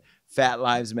fact that fat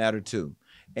lives matter too.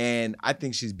 And I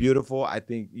think she's beautiful. I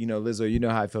think, Lizzo, you know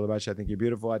how I feel about you. I think you're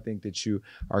beautiful. I think that you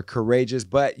are courageous,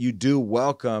 but you do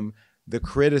welcome the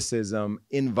criticism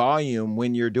in volume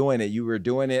when you're doing it. You were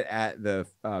doing it at the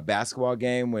basketball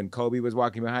game when Kobe was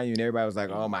walking behind you and everybody was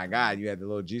like, oh my God, you had the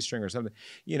little G-string or something.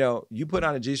 You know, you put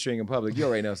on a G-string in public, you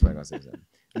already know somebody's gonna say something.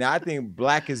 Now, I think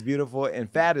black is beautiful and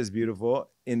fat is beautiful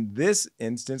in this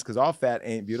instance, because all fat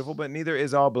ain't beautiful, but neither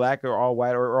is all black or all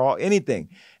white or all anything.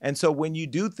 And so when you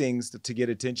do things to get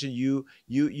attention, you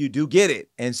do get it.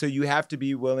 And so you have to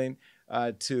be willing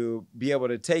to be able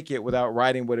to take it without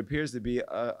writing what appears to be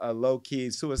a low-key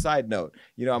suicide note.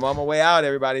 You know, I'm on my way out,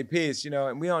 everybody, peace. You know,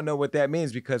 and we don't know what that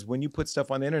means, because when you put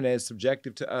stuff on the internet, it's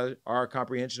subjective to our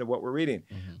comprehension of what we're reading.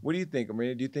 What do you think,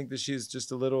 Marina? Do you think that she's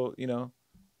just a little, you know,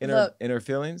 in her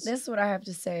feelings? This is what I have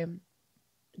to say.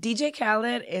 DJ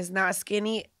Khaled is not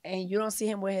skinny, and you don't see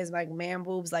him with his like man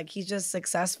boobs. Like, he's just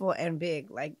successful and big.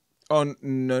 Like, oh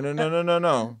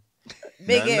no.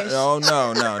 Big-ish.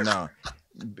 No.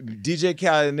 DJ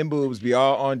Khaled and them boobs be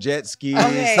all on jet skis.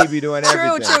 Okay. He be doing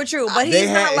everything. True. But he's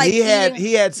not like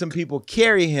he had some people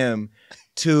carry him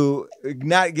to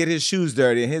not get his shoes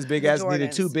dirty, and his big ass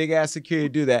needed 2 big ass security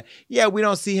to do that. Yeah, we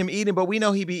don't see him eating, but we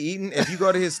know he be eating. If you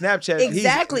go to his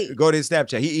Snapchat, go to his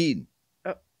Snapchat, he eating.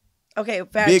 Okay,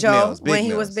 Fat Joe, when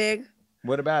he was big.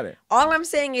 What about it? All I'm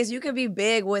saying is you could be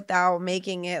big without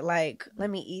making it like, let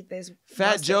me eat this.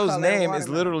 Fat Joe's name is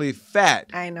literally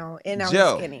Fat. I know, and now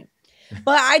he's skinny.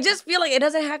 But I just feel like it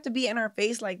doesn't have to be in our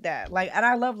face like that. Like, and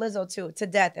I love Lizzo too, to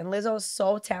death. And Lizzo's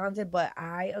so talented, but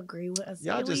I agree with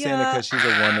Azalea. Y'all just saying it because she's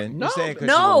a woman. No, you're saying because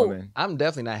she's a woman. I'm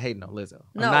definitely not hating on Lizzo.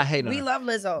 No, I'm not hating on her. We love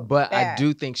Lizzo. But I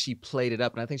do think she played it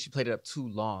up, and I think she played it up too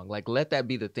long. Like, let that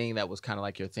be the thing that was kind of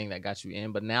like your thing that got you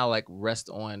in. But now, like, rest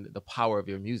on the power of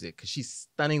your music, because she's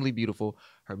stunningly beautiful.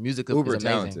 Her music is amazing.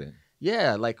 Talented.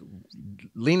 Yeah, like,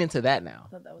 lean into that now.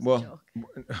 I thought that was a joke.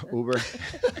 Uber.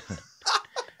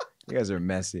 You guys are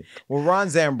messy. Well, Ron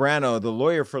Zambrano, the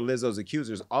lawyer for Lizzo's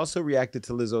accusers, also reacted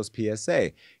to Lizzo's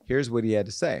PSA. Here's what he had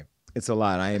to say. It's a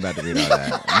lot. I ain't about to read all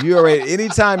that. You already,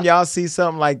 anytime y'all see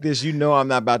something like this, you know I'm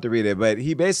not about to read it. But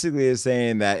he basically is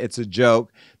saying that it's a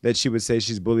joke that she would say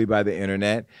she's bullied by the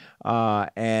internet. You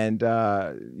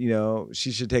know,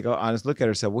 she should take an honest look at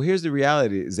herself. Well, here's the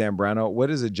reality, Zambrano. What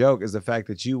is a joke is the fact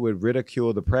that you would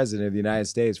ridicule the president of the United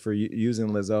States for using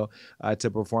Lizzo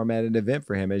to perform at an event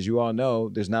for him. As you all know,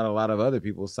 there's not a lot of other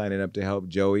people signing up to help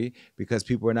Joey because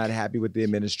people are not happy with the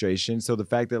administration. So the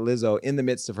fact that Lizzo, in the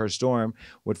midst of her storm,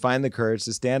 would find the courage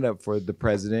to stand up for the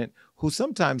president, who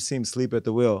sometimes seems asleep at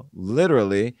the wheel,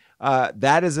 literally,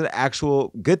 that is an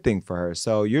actual good thing for her.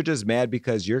 So you're just mad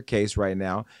because your case right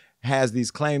now has these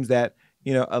claims that,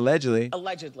 you know, allegedly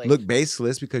look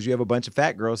baseless because you have a bunch of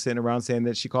fat girls sitting around saying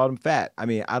that she called them fat. I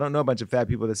mean, I don't know a bunch of fat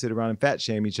people that sit around and fat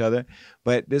shame each other,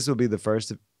 but this will be the first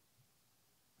of...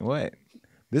 What?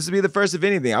 This will be the first of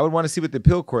anything. I would want to see what the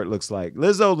appeal court looks like.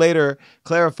 Lizzo later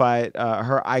clarified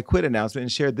her I Quit announcement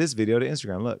and shared this video to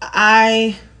Instagram. Look.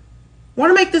 I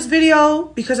want to make this video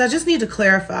because I just need to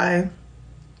clarify.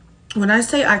 When I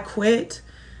say I quit,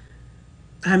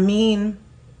 I mean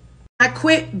I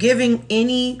quit giving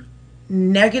any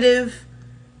negative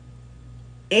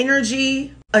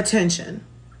energy attention.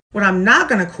 What I'm not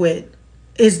going to quit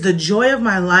is the joy of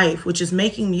my life, which is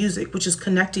making music, which is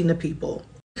connecting to people.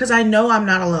 Because I know I'm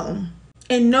not alone.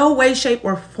 In no way, shape,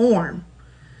 or form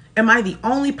am I the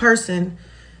only person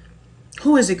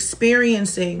who is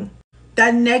experiencing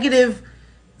that negative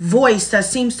voice that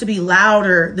seems to be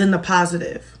louder than the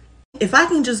positive. If I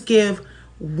can just give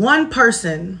one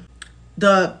person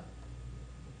the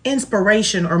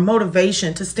inspiration or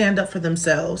motivation to stand up for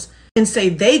themselves and say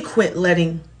they quit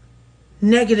letting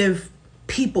negative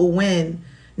people win,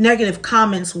 negative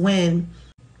comments win,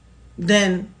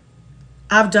 then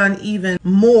I've done even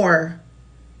more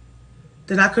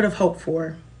than I could have hoped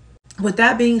for. With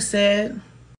that being said,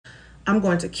 I'm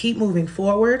going to keep moving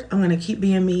forward. I'm going to keep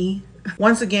being me.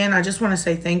 Once again, I just want to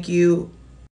say thank you.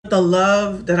 The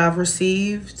love that I've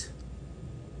received,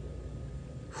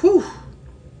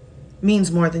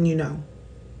 means more than you know.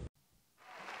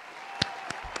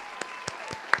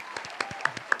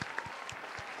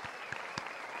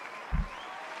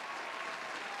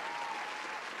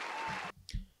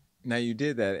 Now, you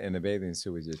did that in a bathing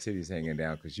suit with your titties hanging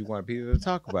down because you want people to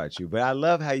talk about you. But I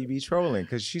love how you be trolling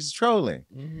because she's trolling.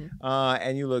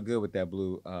 And you look good with that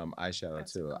blue eyeshadow,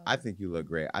 too. I think you look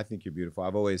great. I think you're beautiful.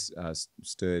 I've always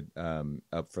stood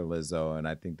up for Lizzo, and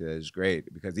I think that is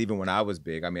great because even when I was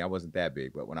big, I mean, I wasn't that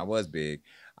big, but when I was big,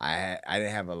 I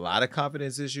didn't have a lot of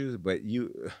confidence issues, but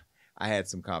I had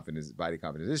some body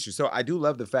confidence issues. So I do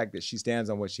love the fact that she stands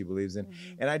on what she believes in.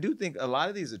 And I do think a lot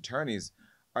of these attorneys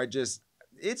are just...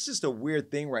 It's just a weird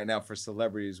thing right now for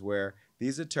celebrities where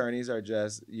these attorneys are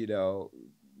just, you know,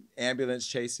 ambulance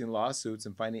chasing lawsuits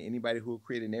and finding anybody who will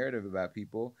create a narrative about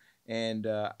people. And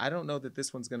I don't know that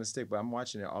this one's going to stick, but I'm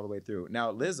watching it all the way through.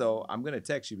 Now, Lizzo, I'm going to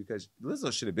text you because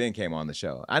Lizzo should have been came on the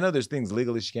show. I know there's things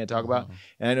legally she can't talk about,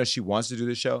 and I know she wants to do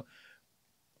the show.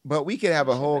 But we could have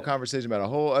a whole conversation about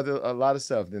a lot of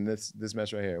stuff than this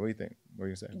mess right here. What do you think? What are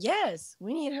you saying? Yes,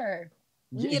 we need her.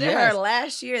 We needed her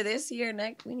last year, this year,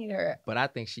 next. We need her. But I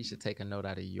think she should take a note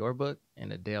out of your book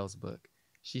and Adele's book.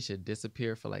 She should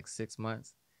disappear for like 6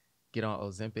 months, get on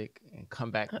Ozempic, and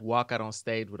come back, walk out on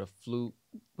stage with a flute,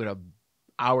 with a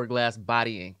hourglass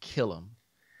body, and kill him.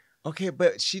 Okay,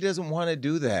 but she doesn't want to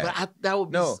do that. But that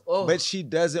would be but she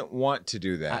doesn't want to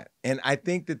do that. And I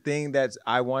think the thing that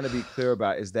I want to be clear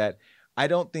about is that I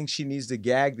don't think she needs to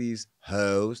gag these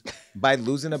hoes by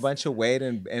losing a bunch of weight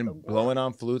and blowing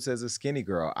on flutes as a skinny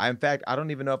girl. In fact, I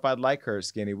don't even know if I'd like her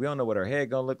skinny. We don't know what her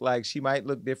head gonna look like. She might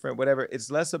look different, whatever.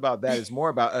 It's less about that. It's more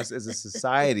about us as a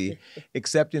society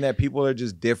accepting that people are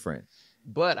just different.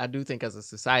 But I do think as a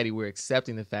society, we're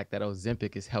accepting the fact that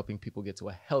Ozempic is helping people get to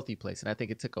a healthy place. And I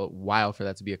think it took a while for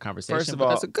that to be a conversation. First of all,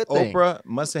 that's a good thing. Oprah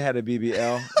must have had a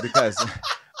BBL because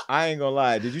I ain't gonna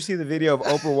lie. Did you see the video of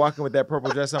Oprah walking with that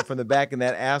purple dress on from the back and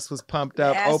that ass was pumped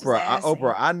up?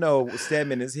 Oprah, I know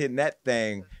Stedman is hitting that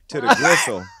thing to the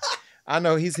gristle. I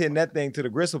know he's hitting that thing to the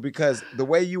gristle because the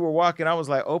way you were walking, I was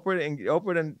like,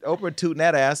 Oprah tooting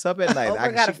that ass up at night.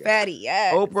 Oprah got a fatty,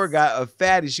 yes. Oprah got a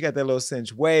fatty. She got that little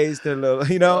cinch waist, the little,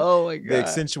 oh my God, the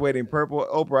accentuating purple.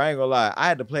 Oprah, I ain't gonna lie. I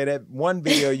had to play that one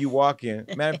video you walk in.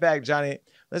 Matter of fact, Johnny,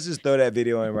 let's just throw that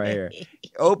video in right here.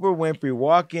 Oprah Winfrey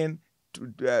walking,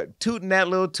 tooting that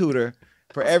little tooter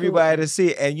for everybody to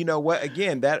see. And you know what?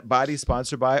 Again, that body's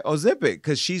sponsored by Ozempic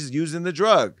because she's using the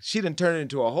drug. She done turned it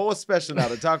into a whole special now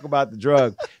to talk about the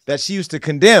drug that she used to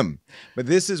condemn. But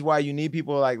this is why you need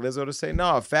people like Lizzo to say,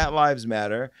 no, fat lives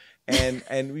matter. And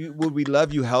would we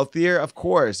love you healthier? Of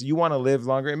course. You want to live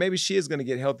longer. And maybe she is going to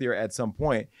get healthier at some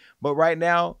point. But right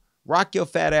now, rock your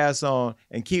fat ass on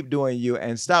and keep doing you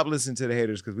and stop listening to the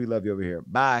haters because we love you over here.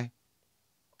 Bye.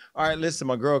 All right, listen,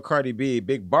 my girl Cardi B,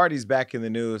 Big Barty's back in the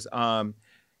news.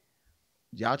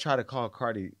 Y'all try to call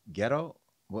Cardi ghetto.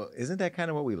 Well, isn't that kind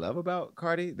of what we love about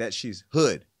Cardi? That she's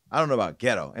hood. I don't know about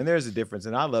ghetto. And there's a difference.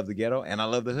 And I love the ghetto and I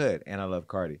love the hood and I love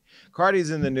Cardi. Cardi's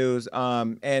in the news.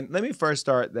 And let me first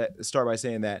start by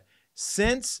saying that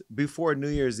since before New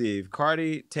Year's Eve,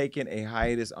 Cardi taking a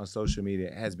hiatus on social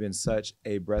media has been such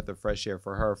a breath of fresh air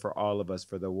for her, for all of us,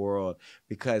 for the world,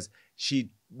 because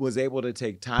she was able to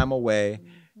take time away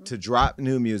to drop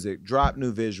new music, drop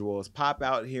new visuals, pop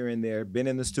out here and there, been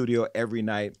in the studio every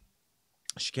night.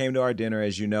 She came to our dinner,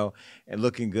 as you know, and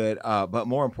looking good. But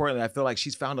more importantly, I feel like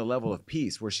she's found a level of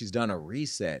peace where she's done a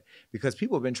reset because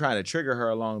people have been trying to trigger her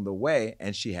along the way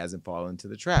and she hasn't fallen into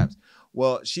the traps.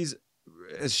 Well, she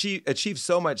achieved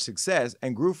so much success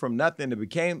and grew from nothing to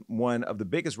became one of the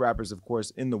biggest rappers, of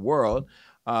course, in the world.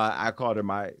 I called her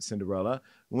my Cinderella.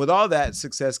 And with all that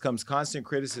success comes constant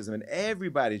criticism and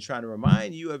everybody trying to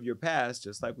remind you of your past,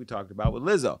 just like we talked about with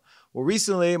Lizzo. Well,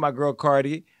 recently, my girl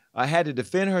Cardi had to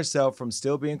defend herself from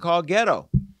still being called ghetto.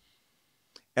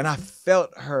 And I felt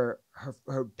her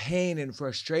pain and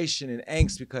frustration and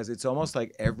angst because it's almost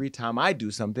like every time I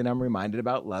do something, I'm reminded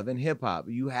about love and hip hop.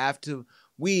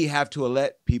 We have to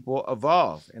let people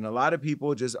evolve. And a lot of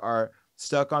people just are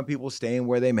stuck on people staying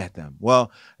where they met them.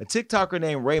 Well, a TikToker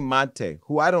named Raven-Symoné,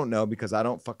 who I don't know because I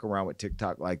don't fuck around with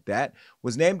TikTok like that,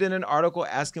 was named in an article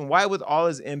asking why with all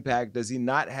his impact does he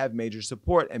not have major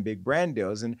support and big brand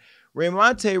deals? And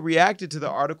Raven-Symoné reacted to the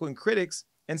article and critics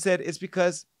and said it's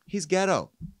because he's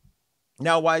ghetto.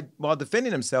 Now, while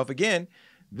defending himself again,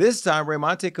 this time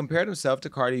Raven-Symoné compared himself to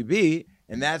Cardi B,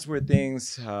 and that's where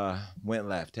things went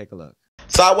left. Take a look.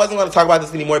 So I wasn't going to talk about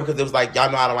this anymore because it was like,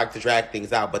 y'all know I don't like to drag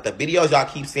things out. But the videos y'all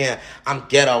keep saying, I'm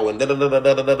ghetto and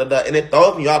da-da-da-da-da-da-da. And it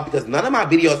throws me off because none of my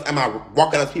videos am I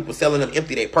walking up to people selling them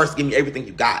empty. They purse, give me everything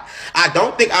you got. I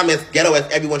don't think I'm as ghetto as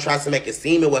everyone tries to make it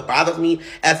seem. And what bothers me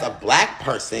as a black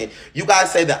person, you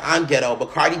guys say that I'm ghetto, but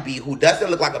Cardi B, who doesn't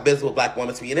look like a visible black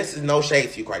woman to me, and this is no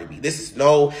shade to you, Cardi B. This is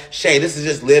no shade. This is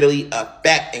just literally a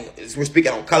fact. And we're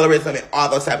speaking on colorism and all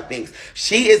those type of things.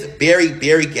 She is very,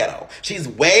 very ghetto. She's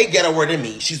way ghettoer than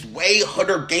me. She's way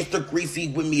hooder, gangster, greasy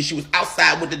with me. She was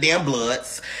outside with the damn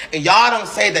Bloods. And y'all don't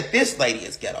say that this lady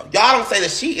is ghetto. Y'all don't say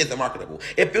that she isn't marketable.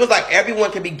 It feels like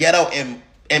everyone can be ghetto and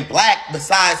and black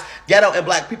besides ghetto and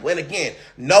black people. And again,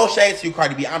 no shade to you,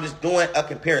 Cardi B. I'm just doing a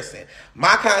comparison.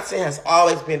 My content has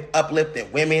always been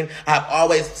uplifting women. I've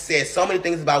always said so many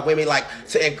things about women, like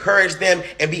to encourage them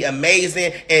and be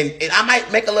amazing. And I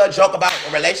might make a little joke about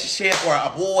a relationship or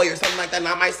a boy or something like that, and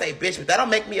I might say bitch, but that don't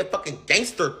make me a fucking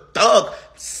gangster thug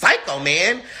psycho,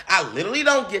 man. I literally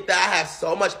don't get that. I have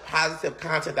so much positive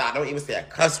content that I don't even say a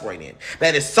cuss word in.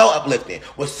 That is so uplifting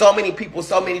with so many people,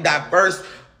 so many diverse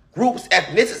groups,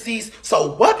 ethnicities.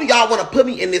 So what do y'all want to put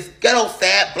me in this ghetto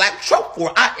sad black trope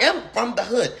for? I am from the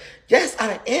hood. Yes,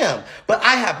 I am. But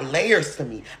I have layers to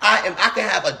me. I can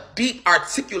have a deep,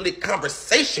 articulate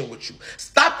conversation with you.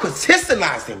 Stop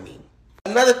criticizing me.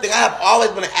 Another thing, I have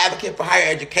always been an advocate for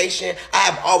higher education. I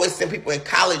have always sent people in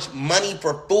college money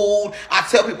for food. I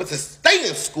tell people to stay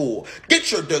in school,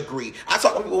 get your degree. I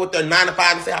talk to people with their 9 to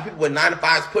 5 and say how people with 9 to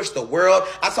 5s push the world.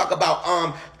 I talk about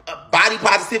body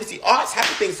positivity, all type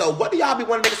of things. So what do y'all be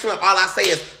wanting to make it seem like all I say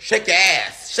is shake your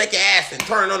ass and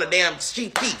turn on the damn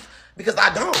sheep teeth? Because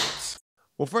I don't.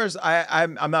 Well, first,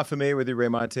 I'm not familiar with you,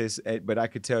 Raymond, but I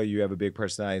could tell you have a big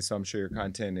personality, so I'm sure your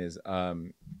content is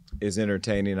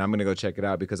entertaining. I'm gonna go check it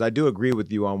out because I do agree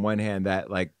with you on one hand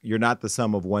that like you're not the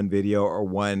sum of one video or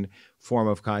one form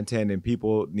of content, and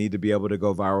people need to be able to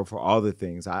go viral for all the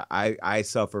things. I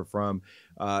suffer from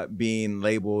being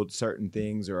labeled certain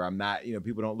things, or I'm not. You know,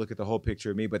 people don't look at the whole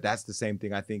picture of me, but that's the same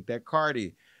thing I think that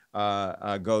Cardi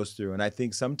goes through, and I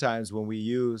think sometimes when we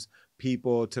use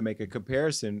people to make a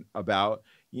comparison about,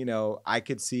 you know, I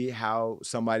could see how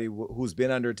somebody who's been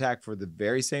under attack for the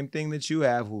very same thing that you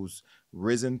have, who's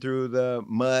risen through the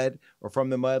mud or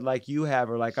from the mud like you have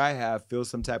or like I have,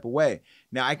 feels some type of way.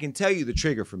 Now, I can tell you the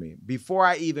trigger for me. Before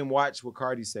I even watch what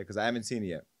Cardi said, because I haven't seen it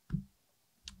yet,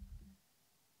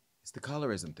 it's the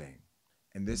colorism thing.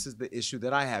 And this is the issue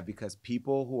that I have, because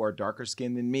people who are darker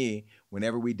skinned than me,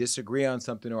 whenever we disagree on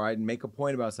something or I make a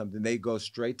point about something, they go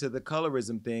straight to the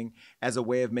colorism thing as a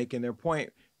way of making their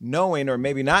point, knowing or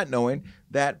maybe not knowing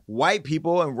that white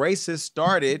people and racists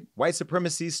started, white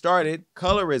supremacy started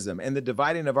colorism and the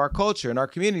dividing of our culture and our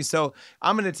community. So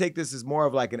I'm going to take this as more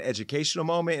of like an educational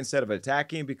moment instead of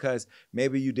attacking, because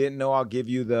maybe you didn't know. I'll give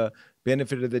you the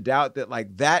benefit of the doubt that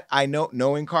like that, I know,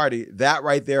 knowing Cardi, that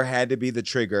right there had to be the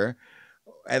trigger.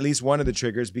 At least one of the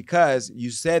triggers, because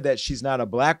you said that she's not a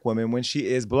black woman when she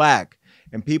is black.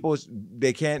 And people,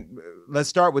 they can't, let's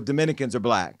start with Dominicans are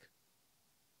black.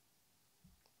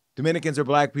 Dominicans are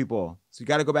black people. So you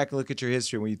got to go back and look at your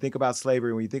history. When you think about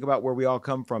slavery, when you think about where we all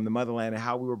come from, the motherland, and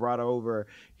how we were brought over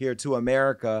here to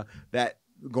America, that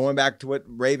going back to what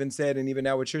Raven said, and even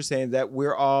now what you're saying, that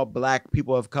we're all black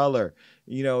people of color.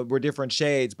 You know, we're different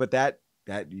shades, but that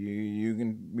we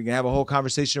can have a whole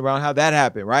conversation around how that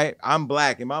happened, right? I'm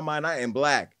black. In my mind, I am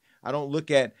black. I don't look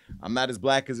at, I'm not as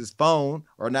black as his phone,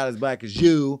 or not as black as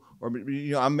you, or,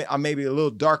 you know, I'm maybe a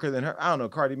little darker than her. I don't know,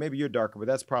 Cardi, maybe you're darker, but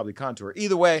that's probably contour.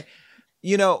 Either way,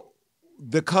 you know,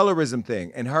 the colorism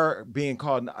thing and her being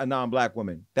called a non-black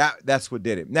woman, that's what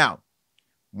did it. Now,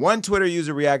 one Twitter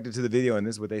user reacted to the video, and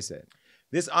this is what they said.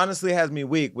 This honestly has me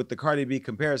weak with the Cardi B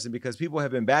comparison, because people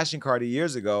have been bashing Cardi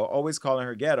years ago, always calling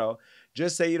her ghetto.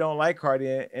 Just say you don't like Cardi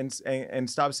and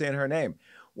stop saying her name.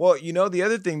 Well, you know, the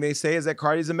other thing they say is that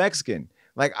Cardi's a Mexican.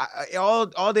 Like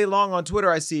all day long on Twitter,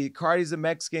 I see Cardi's a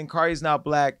Mexican, Cardi's not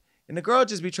black. And the girl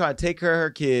just be trying to take care of her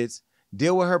kids,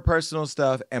 deal with her personal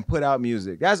stuff, and put out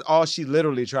music. That's all she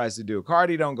literally tries to do.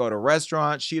 Cardi don't go to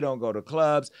restaurants. She don't go to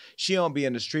clubs. She don't be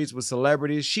in the streets with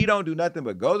celebrities. She don't do nothing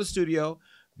but go to the studio,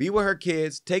 be with her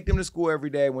kids, take them to school every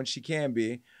day when she can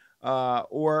be,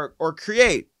 or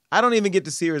create. I don't even get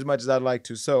to see her as much as I'd like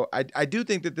to. So I do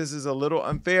think that this is a little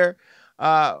unfair.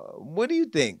 What do you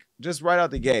think? Just right out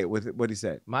the gate with what he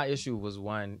said. My issue was,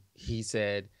 one, he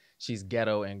said she's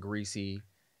ghetto and greasy.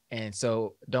 And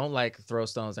so don't like throw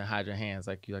stones and hide your hands,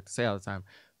 like you like to say all the time,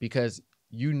 because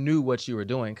you knew what you were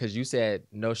doing, because you said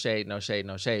no shade, no shade,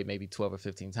 no shade, maybe 12 or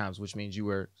 15 times, which means you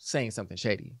were saying something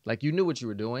shady. Like you knew what you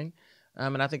were doing.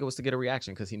 And I think it was to get a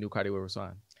reaction because he knew Cardi would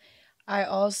respond. I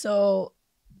also...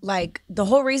 like the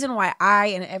whole reason why I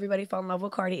and everybody fell in love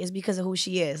with Cardi is because of who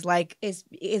she is. Like it's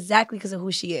exactly because of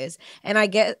who she is. And I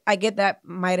get that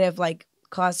might have like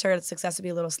caused her success to be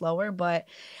a little slower, but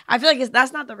I feel like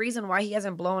that's not the reason why he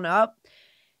hasn't blown up.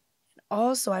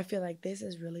 Also, I feel like this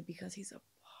is really because he's a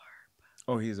barb.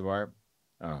 Oh, he's a barb?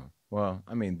 Oh, well,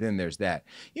 I mean, then there's that.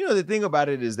 You know, the thing about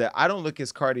it is that I don't look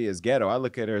at Cardi as ghetto. I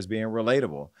look at her as being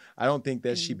relatable. I don't think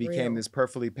that she became this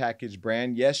perfectly packaged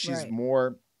brand. Yes, she's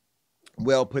more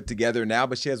well put together now,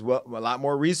 but she has a lot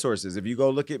more resources. If you go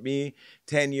look at me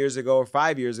 10 years ago or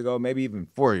 5 years ago, maybe even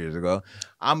 4 years ago,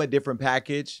 I'm a different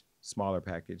package, smaller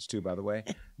package too, by the way,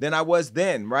 than I was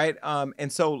then, right?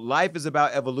 And so life is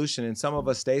about evolution, and some of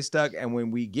us stay stuck. And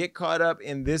when we get caught up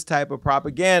in this type of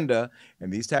propaganda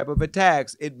and these type of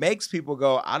attacks, it makes people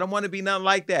go, I don't want to be nothing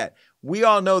like that. We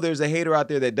all know there's a hater out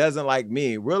there that doesn't like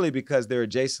me, really because they're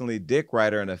adjacently dick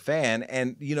writer and a fan.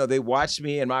 And, you know, they watch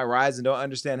me and my rise and don't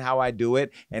understand how I do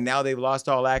it. And now they've lost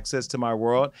all access to my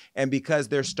world. And because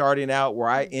they're starting out where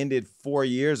I ended 4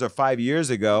 years or 5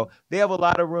 years ago, they have a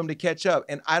lot of room to catch up.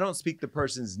 And I don't speak the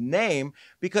person's name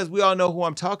because we all know who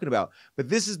I'm talking about. But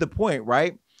this is the point,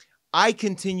 right? I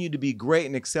continue to be great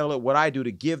and excel at what I do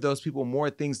to give those people more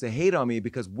things to hate on me,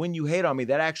 because when you hate on me,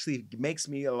 that actually makes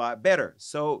me a lot better.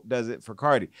 So does it for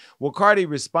Cardi. Well, Cardi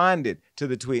responded to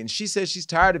the tweet, and she says she's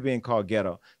tired of being called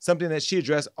ghetto, something that she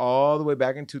addressed all the way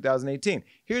back in 2018.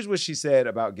 Here's what she said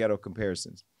about ghetto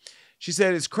comparisons. She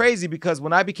said, it's crazy because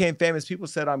when I became famous, people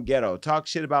said I'm ghetto, talk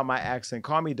shit about my accent,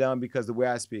 call me dumb because the way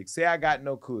I speak, say I got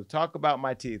no clue, talk about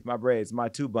my teeth, my braids, my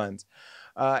 2 buns.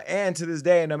 And to this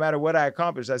day, no matter what I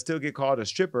accomplish, I still get called a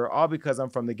stripper, all because I'm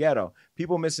from the ghetto.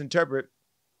 People misinterpret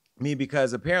me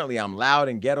because apparently I'm loud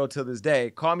and ghetto to this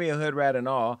day. Call me a hood rat and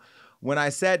all. When I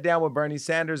sat down with Bernie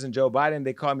Sanders and Joe Biden,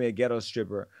 they called me a ghetto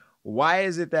stripper. Why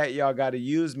is it that y'all got to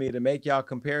use me to make y'all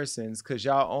comparisons? Because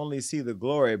y'all only see the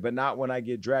glory, but not when I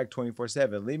get dragged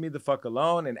 24/7. Leave me the fuck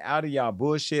alone and out of y'all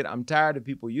bullshit. I'm tired of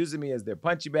people using me as their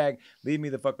punchy bag. Leave me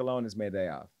the fuck alone. It's my day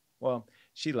off. Well,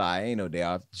 she lie. Ain't no day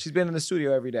off. She's been in the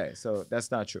studio every day, so that's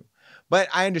not true. But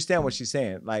I understand what she's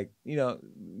saying. Like, you know,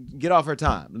 get off her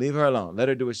time. Leave her alone. Let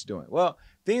her do what she's doing. Well,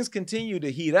 things continue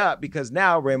to heat up because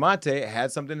now Raven-Symoné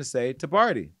had something to say to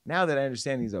Cardi. Now that I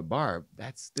understand he's a barb,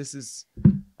 this is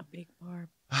a big barb.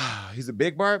 He's a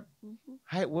big barb?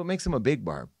 Mm-hmm. What makes him a big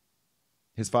barb?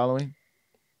 His following?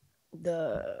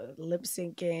 The lip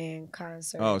syncing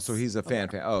concert. Oh, so he's a fan.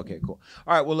 Oh, okay, cool.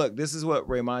 All right, well, look, this is what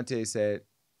Raven-Symoné said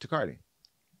to Cardi.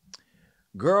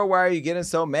 Girl, why are you getting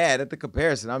so mad at the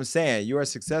comparison? I'm saying you are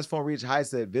successful and reach heights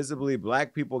that visibly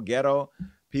black people, ghetto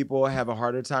people have a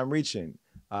harder time reaching.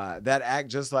 That act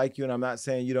just like you, and I'm not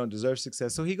saying you don't deserve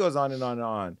success. So he goes on and on and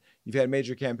on. You've had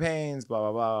major campaigns, blah,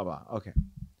 blah, blah, blah, blah. Okay.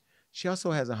 She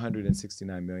also has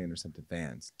 169 million or something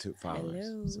fans, followers.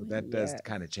 Hello. So that does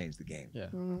kind of change the game. Yeah.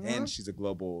 Mm-hmm. And she's a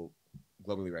globally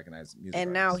recognized music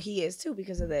artist. Now he is too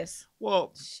because of this.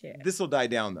 Well, this will die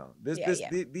down though.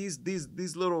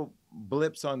 These little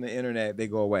blips on the internet, they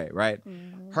go away, right?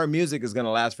 Mm-hmm. Her music is gonna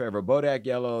last forever. Bodak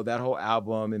Yellow, that whole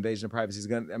album, Invasion of Privacy, is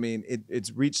gonna. I mean,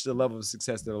 it's reached a level of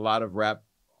success that a lot of rap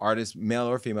artists, male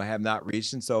or female, have not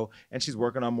reached, and she's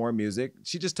working on more music.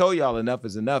 She just told y'all enough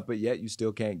is enough, but yet you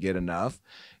still can't get enough.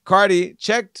 Cardi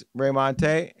checked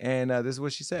Raven-Symoné, and this is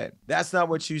what she said. That's not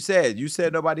what you said. You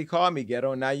said nobody called me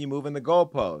ghetto, and now you moving the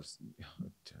goalposts.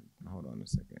 Hold on a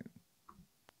second.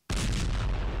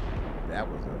 That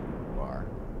was a bar.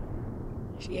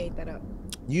 She ate that up.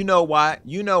 You know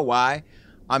why?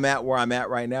 I'm at where I'm at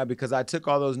right now, because I took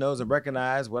all those no's and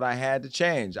recognized what I had to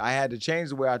change. I had to change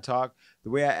the way I talk, the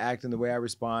way I act, and the way I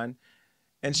respond.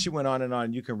 And she went on and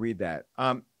on. You can read that.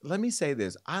 Let me say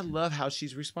this. I love how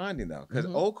she's responding, though, because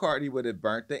old Cardi would have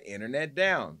burnt the internet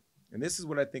down. And this is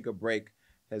what I think a break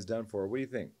has done for her. What do you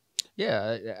think?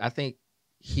 Yeah, I think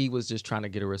he was just trying to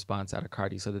get a response out of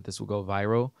Cardi so that this will go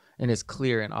viral. And it's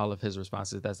clear in all of his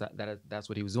responses that's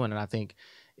what he was doing. And I think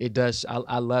it does.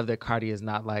 I love that Cardi is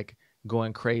not like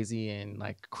going crazy and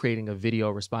like creating a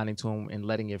video responding to him and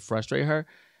letting it frustrate her.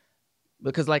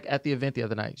 Because like at the event the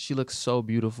other night, she looked so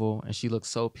beautiful and she looked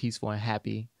so peaceful and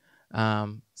happy.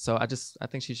 So I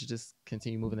think she should just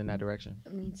continue moving in that direction.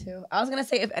 Me too. I was gonna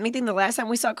say, if anything, the last time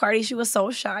we saw Cardi, she was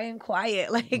so shy and quiet.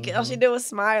 Like all she did was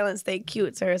smile and stay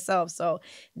cute to herself. So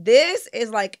this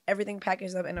is like everything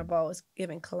packaged up in a bow. It's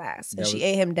giving class, and she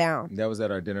ate him down. That was at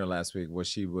our dinner last week, where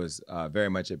she was very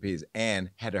much at peace and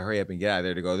had to hurry up and get out of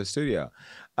there to go to the studio.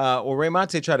 Well,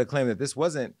 Raven-Symoné tried to claim that this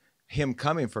wasn't him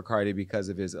coming for Cardi because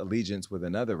of his allegiance with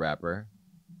another rapper.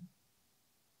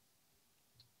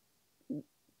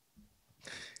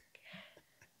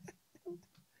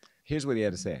 Here's what he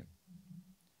had to say.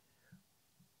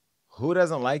 Who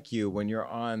doesn't like you when you're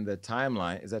on the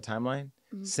timeline? Is that timeline?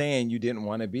 Mm-hmm. Saying you didn't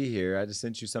want to be here. I just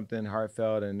sent you something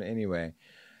heartfelt. And anyway,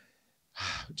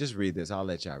 just read this. I'll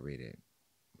let y'all read it.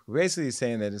 Basically he's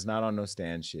saying that it's not on no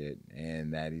stand shit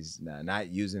and that he's not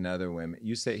using other women.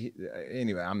 You say,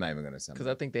 anyway, I'm not even going to say. Because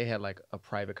I think they had like a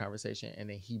private conversation and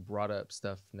then he brought up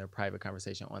stuff in their private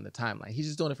conversation on the timeline. He's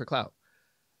just doing it for clout.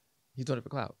 He's doing it for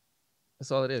clout. That's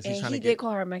all it is. He's trying to did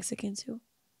call her Mexican too,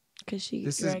 because she.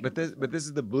 This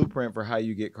is the blueprint for how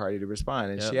you get Cardi to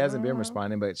respond, and she hasn't been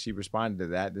responding, but she responded to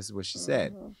that. This is what she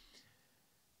said: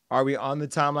 Are we on the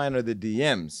timeline or the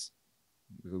DMs?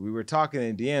 We were talking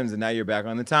in DMs, and now you're back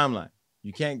on the timeline.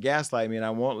 You can't gaslight me, and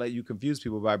I won't let you confuse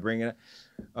people by bringing it.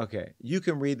 Okay, you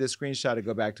can read this screenshot and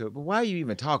go back to it, but why are you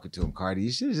even talking to him, Cardi?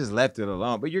 You should have just left it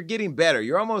alone. But you're getting better.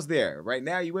 You're almost there. Right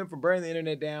now, you went from burning the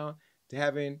internet down to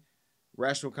having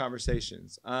rational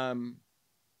conversations. I'm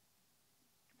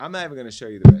not even going to show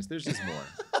you the rest. There's just more.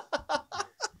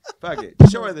 Fuck it.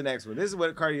 Show her the next one. This is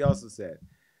what Cardi also said.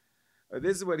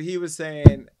 This is what he was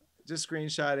saying. Just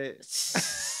screenshot it.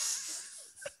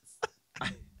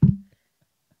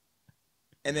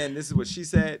 And then this is what she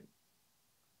said.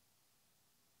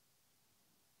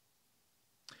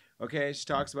 Okay, she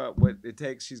talks about what it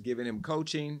takes. She's giving him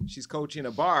coaching. She's coaching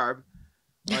a Barb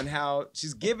on how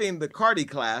she's giving the Cardi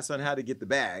class on how to get the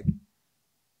bag.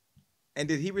 And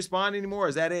did he respond anymore?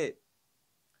 Is that it?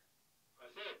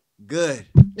 Good.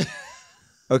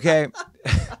 Okay.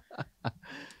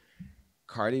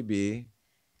 Cardi B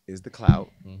is the clout.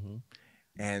 Mm-hmm.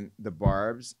 And the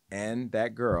Barbs and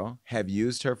that girl have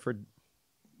used her for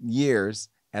years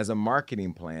as a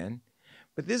marketing plan.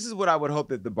 But this is what I would hope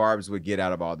that the Barbs would get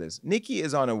out of all this. Nicki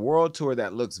is on a world tour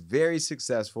that looks very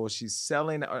successful. She's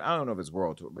selling, I don't know if it's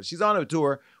world tour, but she's on a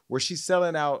tour where she's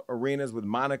selling out arenas with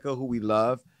Monica, who we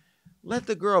love. Let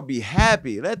the girl be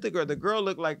happy. Let the girl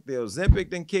look like the Ozempic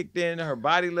then kicked in. Her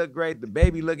body looked great. The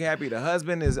baby looked happy. The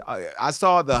husband is, I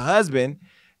saw the husband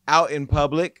out in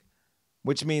public,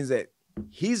 which means that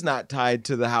he's not tied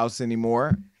to the house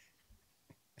anymore.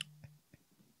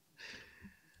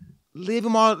 Leave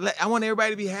them all. I want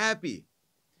everybody to be happy.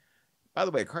 By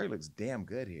the way, Cardi looks damn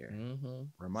good here. Mm-hmm.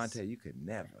 Ramonte, you could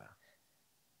never.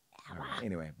 Right.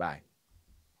 Anyway, bye.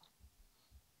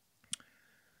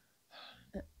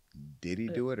 Did he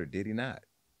do it or did he not?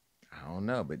 I don't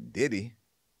know, but Diddy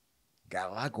got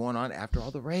a lot going on after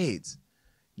all the raids.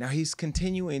 Now he's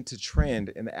continuing to trend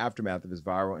in the aftermath of his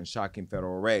viral and shocking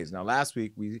federal raids. Now last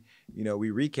week we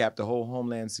recapped the whole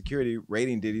Homeland Security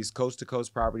raiding Diddy's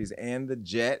coast-to-coast properties and the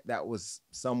jet that was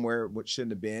somewhere which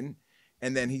shouldn't have been.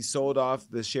 And then he sold off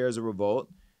the shares of Revolt,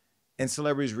 and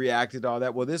celebrities reacted to all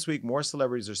that. Well, this week more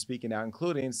celebrities are speaking out,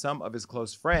 including some of his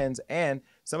close friends and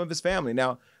some of his family.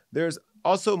 Now there's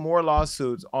also more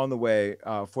lawsuits on the way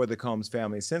for the Combs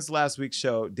family. Since last week's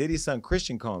show, Diddy's son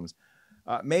Christian Combs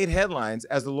made headlines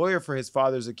as the lawyer for his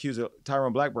father's accuser,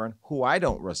 Tyrone Blackburn, who I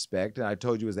don't respect, and I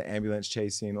told you was an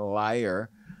ambulance-chasing liar,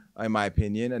 in my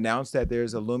opinion, announced that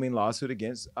there's a looming lawsuit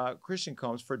against Christian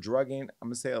Combs for drugging, I'm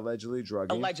going to say allegedly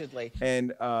drugging. Allegedly.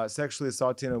 And sexually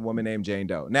assaulting a woman named Jane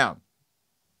Doe. Now,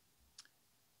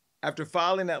 after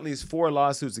filing at least 4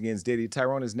 lawsuits against Diddy,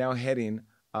 Tyrone is now heading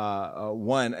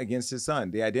one against his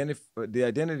son. The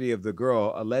identity of the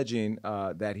girl alleging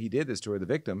that he did this to her, the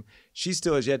victim, she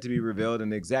still has yet to be revealed,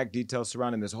 and the exact details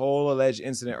surrounding this whole alleged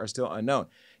incident are still unknown.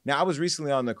 Now, I was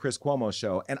recently on the Chris Cuomo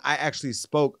show, and I actually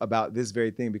spoke about this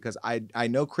very thing because I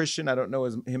know Christian. I don't know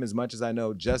him as much as I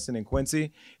know Justin and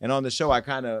Quincy. And on the show, I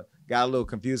kind of got a little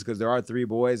confused because there are 3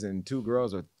 boys and 2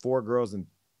 girls, or 4 girls and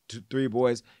 3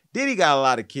 boys. Diddy got a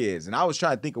lot of kids, and I was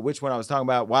trying to think of which one I was talking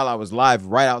about while I was live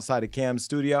right outside of Cam's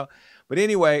studio. But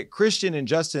anyway, Christian and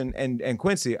Justin and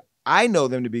Quincy, I know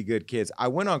them to be good kids. I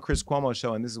went on Chris Cuomo's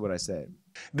show, and this is what I said.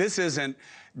 This isn't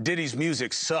Diddy's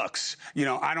music sucks. You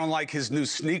know, I don't like his new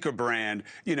sneaker brand.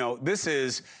 You know,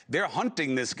 they're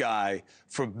hunting this guy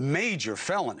for major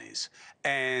felonies.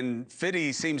 And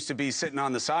Fiddy seems to be sitting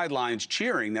on the sidelines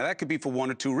cheering. Now, that could be for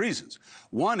 1 or 2 reasons.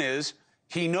 One is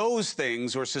he knows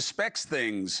things or suspects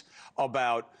things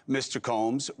about Mr.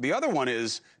 Combs. The other one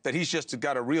is that he's just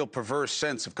got a real perverse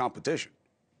sense of competition.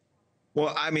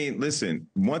 Well, I mean, listen,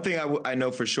 one thing I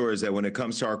know for sure is that when it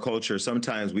comes to our culture,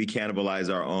 sometimes we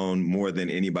cannibalize our own more than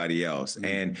anybody else. Mm-hmm.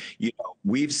 And, you know,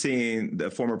 we've seen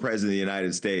the former president of the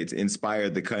United States inspire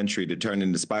the country to turn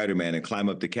into Spider-Man and climb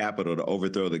up the Capitol to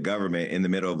overthrow the government in the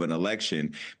middle of an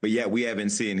election. But yet we haven't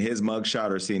seen his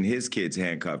mugshot or seen his kids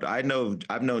handcuffed. I've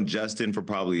known Justin for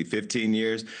probably 15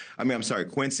 years. I mean, I'm sorry,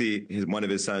 Quincy, one of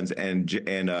his sons, and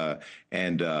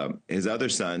his other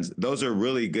sons. Those are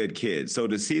really good kids. So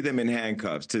to see them in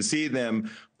handcuffs, to see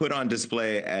them put on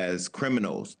display as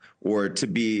criminals, or to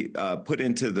be put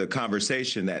into the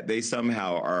conversation that they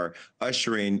somehow are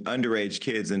ushering underage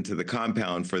kids into the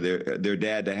compound for their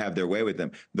dad to have their way with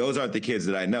them. Those aren't the kids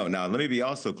that I know. Now, let me be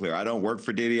also clear. I don't work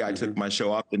for Diddy. I took my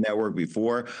show off the network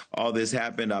before all this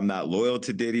happened. I'm not loyal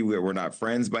to Diddy. We're not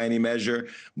friends by any measure,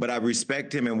 but I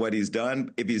respect him and what he's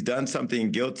done. If he's done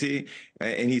something guilty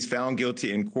and he's found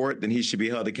guilty in court, then he should be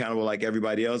held accountable like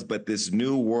everybody else. But this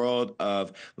new world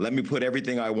of let me put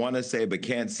everything I want to say but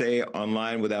can't say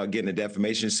online without getting a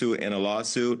defamation suit and a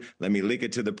lawsuit. Let me leak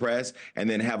it to the press and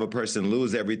then have a person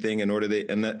lose everything in order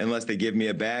unless they give me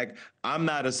a bag. I'm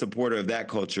not a supporter of that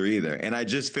culture either. And I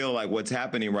just feel like what's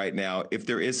happening right now, if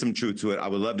there is some truth to it, I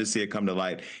would love to see it come to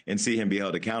light and see him be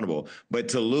held accountable. But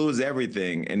to lose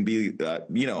everything and be,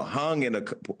 hung in a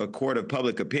court of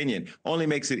public opinion only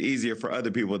makes it easier for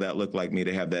other people that look like me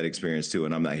to have that experience too.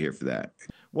 And I'm not here for that.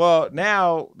 Well,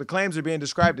 now the claims are being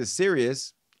described as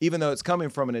serious, even though it's coming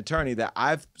from an attorney that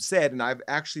I've said, and I've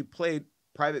actually played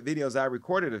private videos I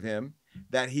recorded of him,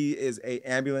 that he is a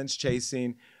ambulance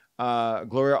chasing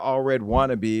Gloria Allred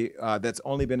wannabe that's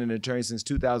only been an attorney since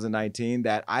 2019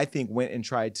 that I think went and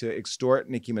tried to extort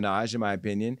Nicki Minaj, in my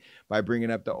opinion, by bringing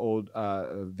up the old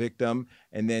victim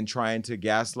and then trying to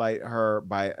gaslight her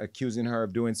by accusing her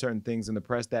of doing certain things in the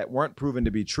press that weren't proven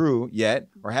to be true yet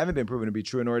or haven't been proven to be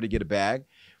true in order to get a bag.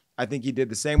 I think he did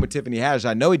the same with Tiffany Haddish.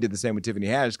 I know he did the same with Tiffany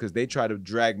Haddish because they tried to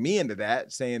drag me into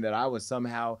that, saying that I was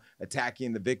somehow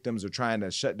attacking the victims or trying to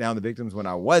shut down the victims when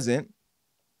I wasn't.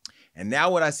 And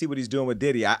now when I see what he's doing with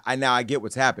Diddy, I get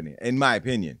what's happening, in my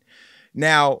opinion.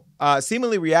 Now,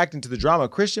 seemingly reacting to the drama,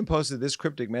 Chrisean posted this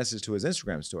cryptic message to his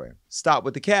Instagram story. Stop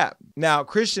with the cap. Now,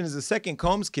 Chrisean is the second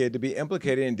Combs kid to be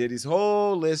implicated in Diddy's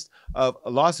whole list of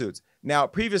lawsuits. Now,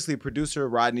 previously, producer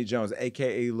Rodney Jones,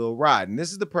 a.k.a. Lil Rod, and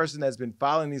this is the person that's been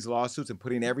filing these lawsuits and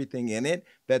putting everything in it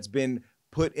that's been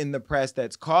put in the press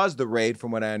that's caused the raid,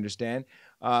 from what I understand,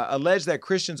 alleged that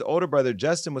Chrisean's older brother,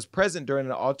 Justin, was present during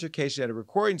an altercation at a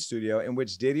recording studio in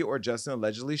which Diddy or Justin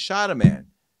allegedly shot a man,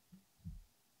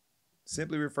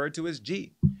 simply referred to as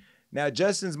G. Now,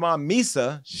 Justin's mom,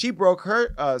 Misa, she broke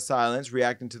her silence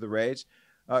reacting to the raids,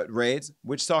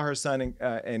 which saw her son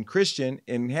and Chrisean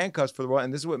in handcuffs for the world.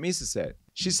 And this is what Misa said.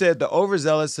 She said, "The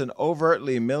overzealous and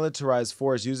overtly militarized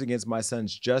force used against my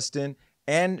sons Justin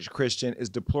and Chrisean is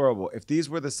deplorable. If these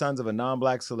were the sons of a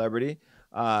non-black celebrity,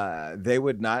 they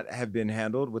would not have been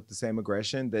handled with the same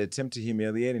aggression. The attempt to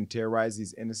humiliate and terrorize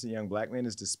these innocent young black men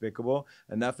is despicable.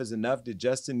 Enough is enough. Did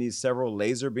Justin need several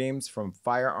laser beams from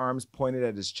firearms pointed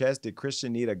at his chest? Did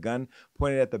Chrisean need a gun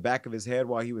pointed at the back of his head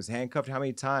while he was handcuffed? How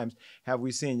many times have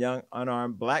we seen young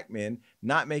unarmed black men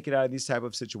not make it out of these type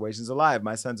of situations alive?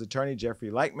 My son's attorney, Jeffrey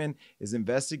Lightman, is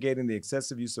investigating the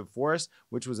excessive use of force,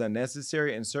 which was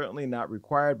unnecessary and certainly not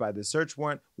required by the search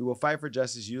warrant. We will fight for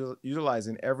justice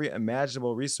utilizing every imaginable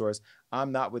resource.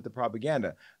 I'm not with the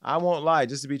propaganda." I won't lie,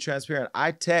 just to be transparent,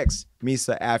 I text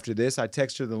Misa after this. I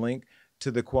text her the link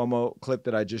to the Cuomo clip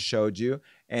that I just showed you,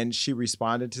 and she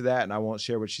responded to that, and I won't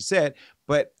share what she said,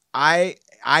 but I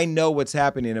know what's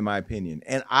happening, in my opinion,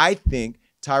 and I think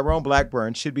Tyrone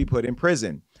Blackburn should be put in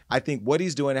prison. I think what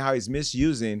he's doing and how he's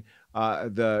misusing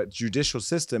the judicial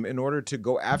system in order to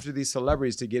go after these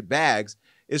celebrities to get bags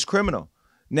is criminal.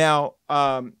 Now,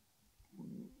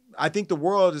 I think the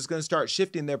world is going to start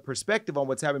shifting their perspective on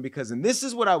what's happening because, and this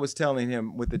is what I was telling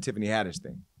him with the Tiffany Haddish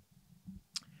thing,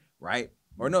 right?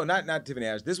 Or no, not Tiffany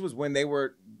Haddish. This was when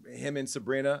him and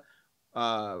Sabrina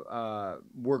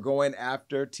were going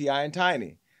after T.I. and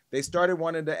Tiny. They started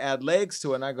wanting to add legs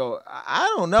to it, and I go,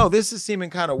 I don't know. This is seeming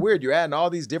kind of weird. You're adding all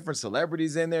these different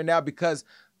celebrities in there now because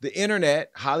the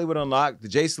internet, Hollywood Unlocked, the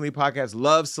Jason Lee podcast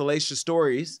loves salacious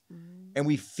stories, and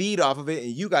we feed off of it,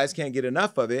 and you guys can't get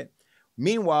enough of it.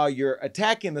 Meanwhile, you're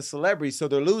attacking the celebrities, so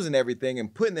they're losing everything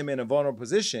and putting them in a vulnerable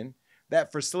position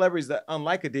that for celebrities that,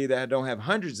 unlike a D, that don't have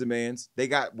hundreds of millions, they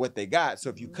got what they got. So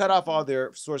if you cut off all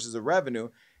their sources of revenue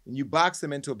and you box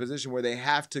them into a position where they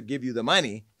have to give you the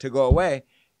money to go away,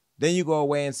 then you go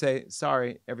away and say,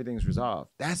 sorry, everything's resolved.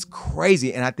 That's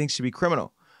crazy, and I think should be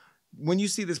criminal. When you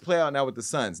see this play out now with the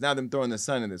Sons, now them throwing the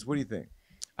Sun in this, what do you think?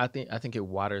 I think it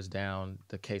waters down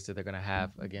the case that they're going to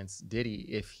have against Diddy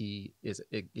if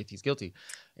he's guilty.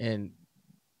 And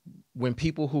when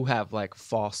people who have like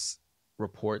false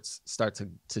reports start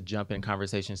to jump in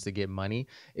conversations to get money,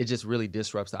 it just really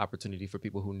disrupts the opportunity for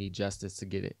people who need justice to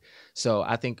get it. So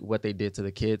I think what they did to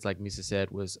the kids, like Misa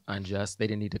said, was unjust. They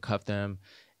didn't need to cuff them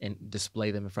and display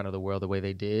them in front of the world the way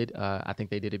they did. I think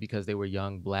they did it because they were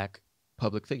young black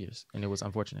public figures, and it was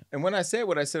unfortunate. And when I said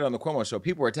what I said on the Cuomo show,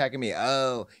 people were attacking me.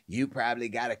 Oh, you probably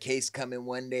got a case coming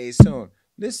one day soon.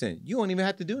 Listen, you don't even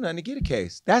have to do nothing to get a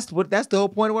case. That's the whole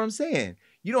point of what I'm saying.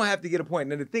 You don't have to get a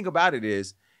point. And the thing about it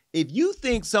is, if you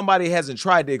think somebody hasn't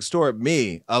tried to extort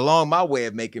me along my way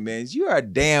of making millions, you're a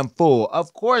damn fool.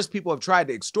 Of course, people have tried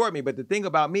to extort me, but the thing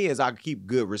about me is I keep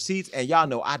good receipts, and y'all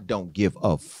know I don't give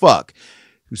a fuck.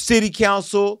 City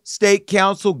council, state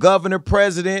council, governor,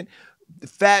 president,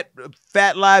 Fat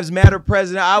Lives Matter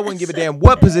president, I wouldn't give a damn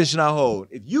what position I hold.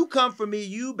 If you come for me,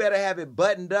 you better have it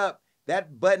buttoned up.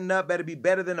 That button up better be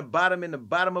better than the bottom in the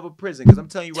bottom of a prison. Because I'm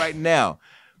telling you right now,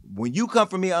 when you come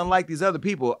for me, unlike these other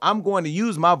people, I'm going to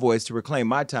use my voice to reclaim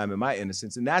my time and my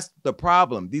innocence. And that's the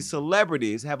problem. These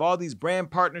celebrities have all these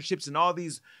brand partnerships and all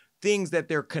these things that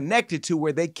they're connected to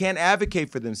where they can't advocate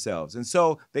for themselves. And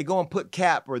so they go and put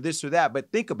cap or this or that.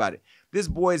 But think about it. This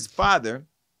boy's father,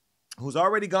 who's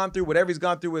already gone through whatever he's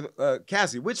gone through with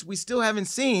Cassie, which we still haven't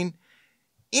seen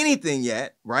anything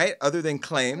yet, right? Other than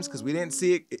claims, because we didn't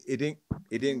see it.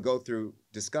 It didn't go through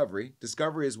discovery.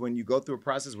 Discovery is when you go through a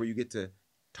process where you get to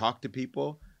talk to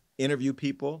people, interview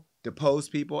people, depose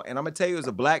people. And I'm gonna tell you, as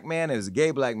a black man, as a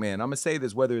gay black man, I'm gonna say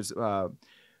this whether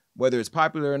it's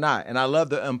popular or not. And I love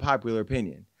the unpopular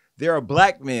opinion. There are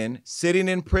black men sitting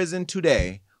in prison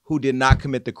today who did not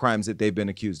commit the crimes that they've been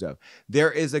accused of. There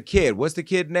is a kid. What's the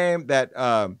kid name that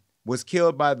was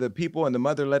killed by the people and the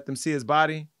mother let them see his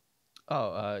body?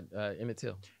 Emmett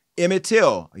Till. Emmett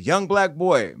Till, a young black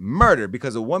boy, murdered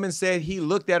because a woman said he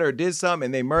looked at her or did something,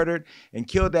 and they murdered and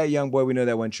killed that young boy. We know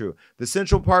that wasn't true. The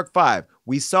Central Park Five,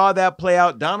 we saw that play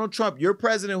out. Donald Trump, your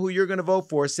president who you're going to vote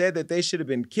for, said that they should have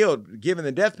been killed, given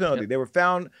the death penalty. Yep. They were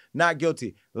found not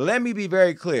guilty. Let me be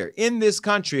very clear. In this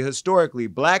country, historically,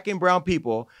 black and brown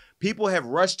people have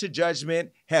rushed to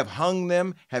judgment, have hung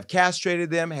them, have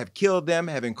castrated them, have killed them,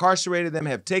 have incarcerated them,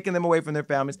 have taken them away from their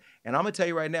families. And I'm going to tell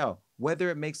you right now, whether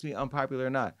it makes me unpopular or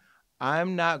not,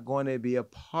 I'm not going to be a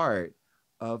part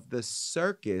of the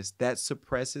circus that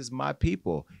suppresses my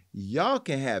people. Y'all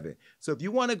can have it. So if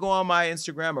you want to go on my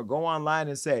Instagram or go online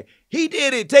and say, he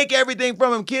did it, take everything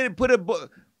from him, kid,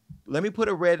 let me put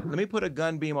a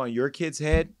gun beam on your kid's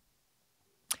head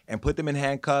and put them in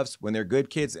handcuffs when they're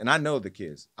good kids. And I know the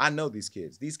kids. I know these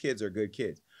kids. These kids are good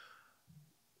kids.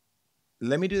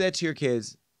 Let me do that to your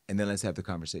kids, and then let's have the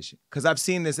conversation. Because I've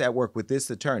seen this at work with this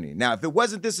attorney. Now, if it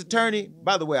wasn't this attorney,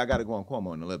 by the way, I got to go on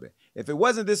Cuomo in a little bit. If it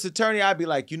wasn't this attorney, I'd be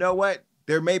like, you know what?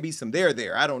 There may be some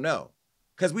there. I don't know.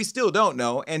 Because we still don't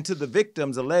know. And to the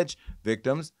victims, alleged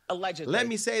victims, allegedly, let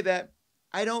me say that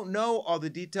I don't know all the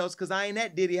details because I ain't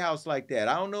at Diddy house like that.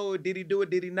 I don't know, did he do it,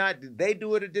 did he not? Did they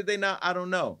do it or did they not? I don't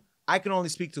know. I can only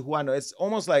speak to who I know. It's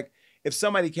almost like if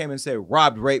somebody came and said,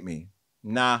 Rob raped me.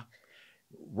 Nah.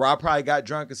 Rob probably got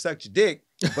drunk and sucked your dick,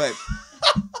 but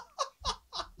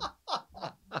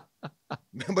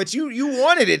but you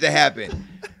wanted it to happen.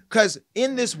 Because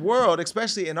in this world,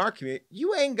 especially in our community,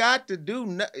 you ain't got to do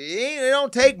it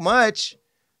don't take much,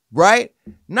 right?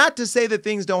 Not to say that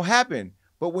things don't happen,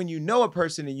 but when you know a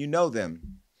person and you know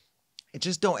them, it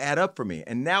just don't add up for me.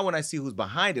 And now when I see who's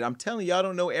behind it, I'm telling you, I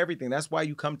don't know everything. That's why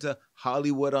you come to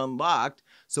Hollywood Unlocked,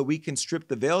 so we can strip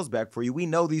the veils back for you. We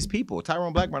know these people.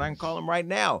 Tyrone Blackburn, I can call him right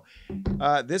now.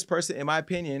 This person, in my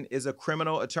opinion, is a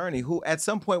criminal attorney who at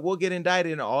some point will get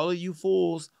indicted, and all of you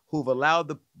fools who've allowed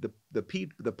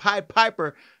the Pied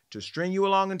Piper to string you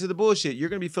along into the bullshit, you're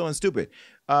going to be feeling stupid.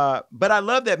 But I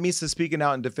love that Misa's speaking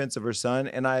out in defense of her son,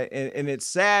 and it's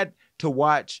sad to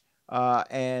watch.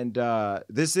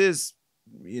 This is,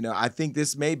 I think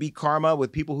this may be karma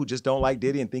with people who just don't like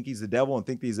Diddy and think he's the devil and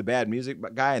think that he's a bad music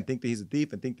guy and think that he's a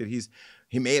thief and think that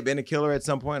he may have been a killer at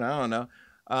some point. I don't know.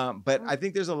 But I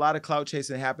think there's a lot of clout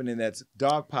chasing happening that's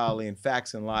dogpiling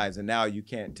facts and lies, and now you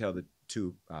can't tell the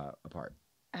two apart.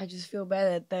 I just feel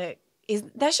bad that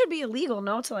should be illegal,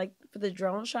 no? For the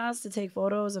drone shots to take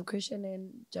photos of Chrisean and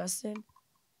Justin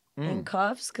in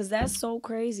cuffs, because that's so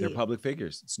crazy. They're public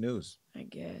figures. It's news. I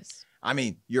guess. I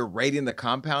mean, you're raiding the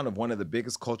compound of one of the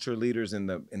biggest culture leaders in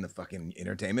the fucking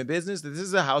entertainment business. This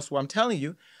is a house where I'm telling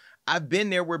you, I've been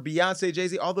there where Beyonce,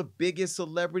 Jay-Z, all the biggest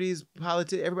celebrities,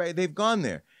 politicians, everybody, they've gone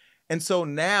there. And so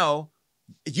now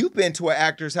you've been to an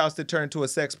actor's house that turned into a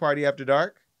sex party after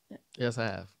dark. Yes, I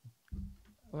have.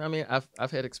 I mean,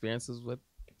 I've had experiences with.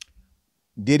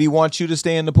 Did he want you to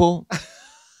stay in the pool?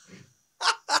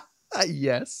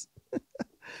 Yes.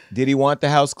 Did he want the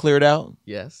house cleared out?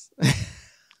 Yes.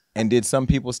 And did some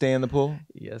people stay in the pool?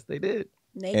 Yes, they did.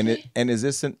 Naked? And is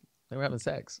this they were having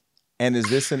sex. And is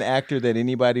this an actor that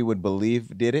anybody would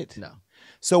believe did it? No.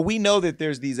 So we know that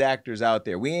there's these actors out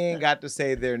there. We ain't got to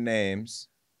say their names,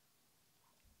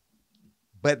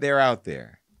 but they're out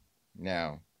there.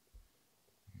 Now,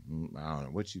 I don't know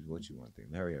what you want to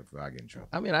think. Hurry up before I get in trouble.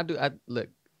 I mean, look,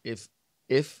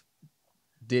 if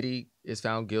Diddy is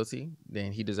found guilty,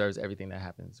 then he deserves everything that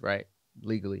happens, right?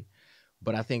 Legally.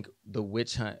 But I think the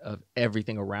witch hunt of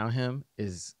everything around him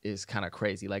is kind of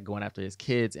crazy, like going after his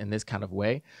kids in this kind of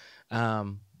way.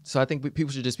 So I think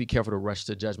people should just be careful to rush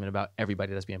to judgment about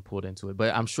everybody that's being pulled into it.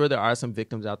 But I'm sure there are some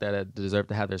victims out there that deserve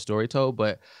to have their story told.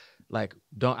 But I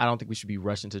don't think we should be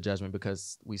rushing to judgment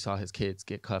because we saw his kids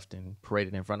get cuffed and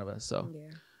paraded in front of us. So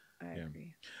yeah, I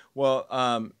agree. Well,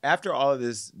 after all of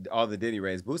this, all the Diddy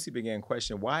raids, Boosie began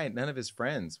questioning why none of his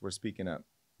friends were speaking up.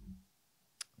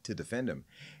 to defend him.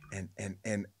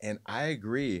 And I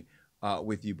agree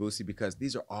with you, Boosie, because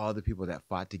these are all the people that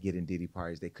fought to get in Diddy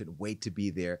parties. They couldn't wait to be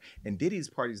there. And Diddy's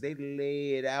parties, they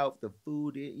laid out the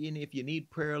food. And if you need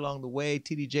prayer along the way,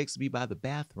 TD Jakes will be by the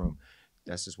bathroom.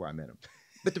 That's just where I met him.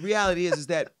 But the reality is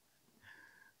that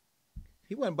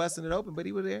he wasn't busting it open, but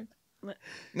he was there.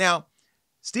 Now,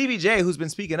 Stevie J, who's been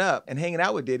speaking up and hanging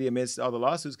out with Diddy amidst all the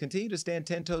lawsuits, continued to stand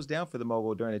 10 toes down for the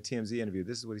mogul during a TMZ interview.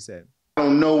 This is what he said. I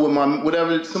don't know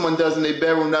whatever someone does in their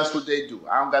bedroom, that's what they do.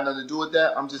 I don't got nothing to do with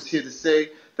that. I'm just here to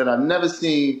say that I've never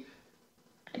seen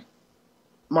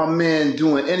my man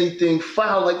doing anything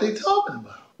foul like they talking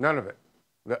about. None of it.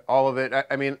 All of it.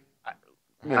 I mean,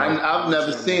 I've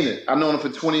never seen it. I've known him for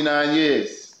 29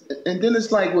 years. And then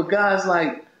it's like with guys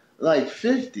like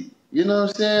 50, you know what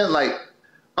I'm saying? Like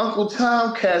Uncle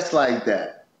Tom cats like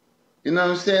that. You know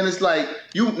what I'm saying? It's like,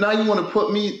 now you want to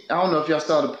put me, I don't know if y'all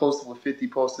saw the poster where 50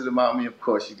 posted about me. Of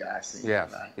course you guys seen it.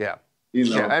 Right? Yeah. You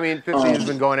know, yeah. I mean, 50 has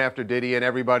been going after Diddy and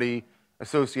everybody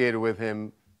associated with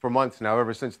him for months now,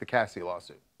 ever since the Cassie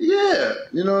lawsuit. Yeah,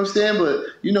 you know what I'm saying? But,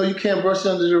 you know, you can't brush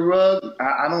under the rug.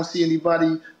 I don't see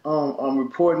anybody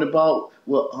reporting about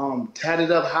what Tatted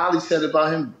Up Holly said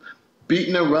about him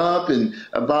beating her up and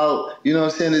about, you know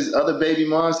what I'm saying, his other baby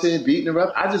mom saying beating her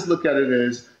up. I just look at it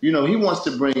as, you know, he wants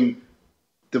to bring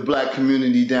the black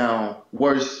community down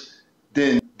worse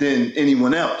than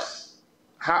anyone else.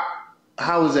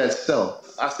 How is that so?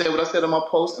 I said what I said on my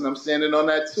post, and I'm standing on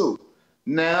that too.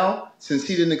 Now, since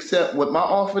he didn't accept what my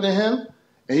offer to him,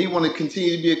 and he want to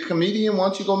continue to be a comedian, why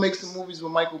don't you go make some movies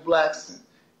with Michael Blackson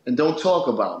and don't talk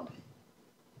about me?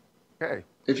 Okay.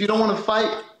 If you don't want to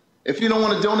fight, if you don't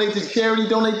want to donate to charity,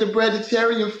 donate the bread to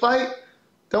charity and fight.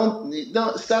 Don't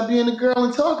stop being a girl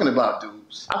and talking about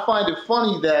dudes. I find it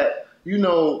funny that, you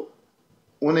know,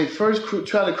 when they first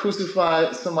try to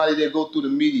crucify somebody, they go through the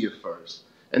media first.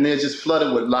 And they're just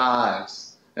flooded with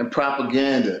lies and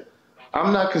propaganda.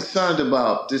 I'm not concerned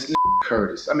about this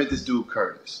this dude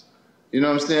Curtis. You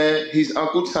know what I'm saying? He's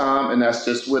Uncle Tom, and that's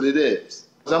just what it is.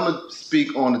 I'm going to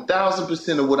speak on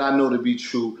 1,000% of what I know to be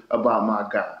true about my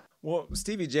guy. Well,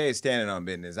 Stevie J is standing on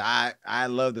business. I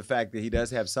love the fact that he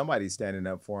does have somebody standing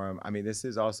up for him. I mean, this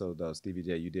is also, though, Stevie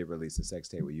J, you did release a sex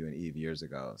tape with you and Eve years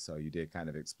ago. So you did kind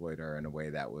of exploit her in a way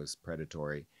that was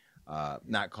predatory.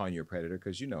 Not calling you a predator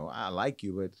because, you know, I like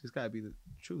you, but it's got to be the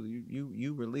truth.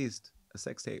 You released a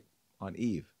sex tape on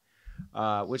Eve,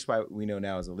 which we know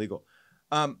now is illegal.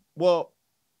 Well,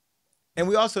 and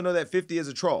we also know that 50 is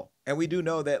a troll. And we do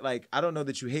know that, like, I don't know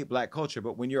that you hate black culture,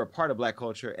 but when you're a part of black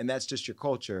culture and that's just your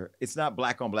culture, it's not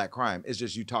black on black crime. It's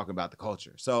just you talking about the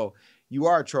culture. So you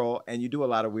are a troll and you do a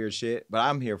lot of weird shit, but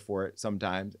I'm here for it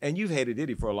sometimes. And you've hated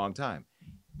Diddy for a long time.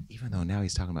 Even though now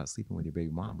he's talking about sleeping with your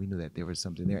baby mom, we knew that there was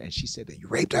something there. And she said that you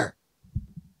raped her.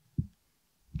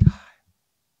 God.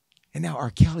 And now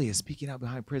R. Kelly is speaking out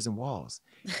behind prison walls.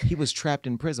 He was trapped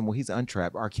in prison. Well, he's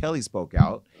untrapped. R. Kelly spoke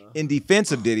out in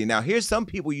defense of Diddy. Now, here's some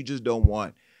people you just don't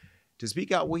want to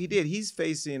speak out what he did. He's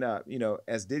facing, you know,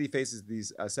 as Diddy faces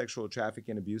these sexual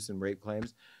trafficking, abuse, and rape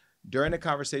claims. During a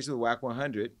conversation with Wack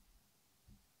 100,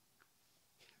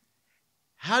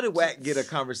 how did Wack get a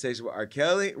conversation with R.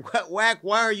 Kelly? Wack,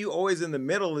 why are you always in the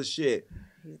middle of shit?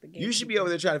 You should be over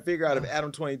there trying to figure out if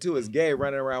Adam 22 is gay,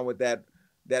 running around with that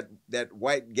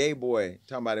white gay boy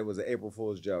talking about it was an April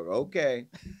Fool's joke. Okay.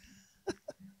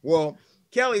 Well,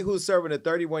 Kelly, who's serving a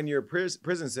 31-year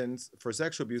prison sentence for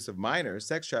sexual abuse of minors,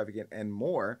 sex trafficking, and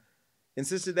more,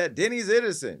 insisted that Denny's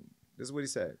innocent. This is what he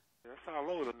said. That's all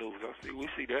over the news. We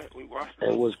see that. We watch that.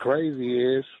 And what's crazy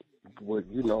is, what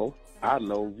you know, I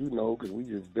know, you know, because we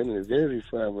just been in this industry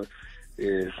forever,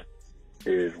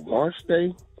 is once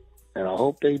they, and I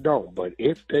hope they don't, but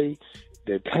if they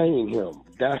detain him,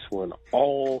 that's when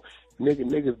all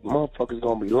niggas, motherfuckers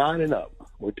gonna be lining up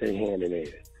with their hand in their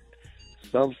head.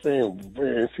 So I'm saying,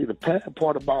 man, see, the bad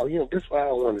part about him, this is what I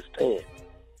don't understand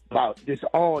about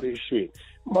all this shit.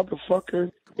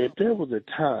 Motherfucker, if there was a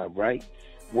time, right,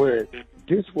 where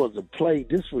this was a play,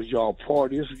 this was y'all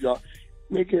party, this was y'all,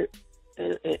 nigga,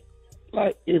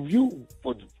 like, if you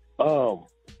was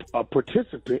a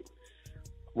participant,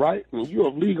 right, and you're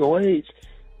of legal age,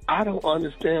 I don't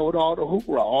understand what all the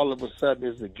hoorah all of a sudden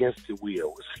is against the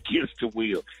wheel. It's against the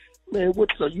wheel. Man, what,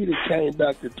 so you just came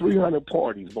back to 300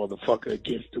 parties, motherfucker,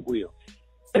 against the wheel.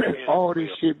 All this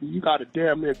shit, you got to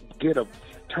damn near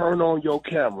turn on your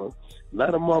camera,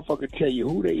 let a motherfucker tell you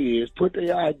who they is, put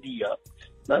their ID up,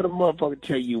 let a motherfucker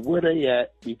tell you where they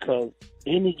at, because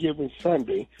any given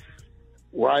Sunday,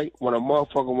 right, when a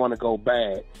motherfucker want to go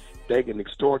bad, they can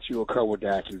extort you or come with the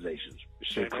accusations.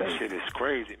 That shit is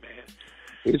crazy, man.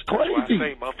 It's That's why I crazy.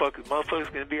 say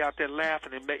motherfuckers gonna be out there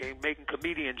laughing and making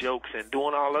comedian jokes and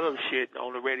doing all other shit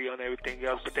on the radio and everything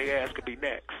else, but they ass could be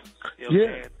next. You know what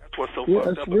I'm saying? That's what's so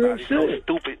fucked up about it. It's so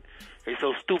stupid. They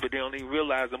so stupid they don't even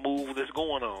realize the move that's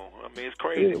going on. I mean, it's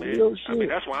crazy, man. Real I mean, shit.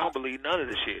 that's why I don't believe none of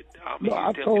the shit. I mean, No, I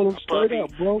you tell told me him about straight Puffy,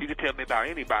 up, bro. you can tell me about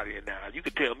anybody now. You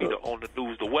can tell me on the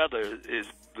news the weather is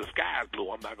the sky's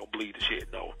blue. I'm not gonna believe the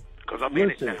shit, no, because I'm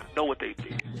in it now. Know what they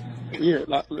did. Yeah,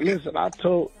 like, listen, I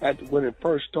told when it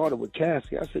first started with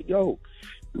Cassie, I said, yo,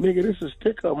 nigga, this is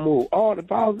stick-up move. Oh,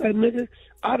 if I was that nigga,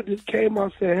 I'd have just came out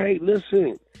and said, hey,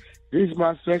 listen, these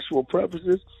my sexual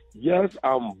preferences. Yes,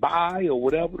 I'm bi or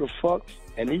whatever the fuck,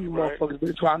 and these motherfuckers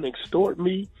been trying to extort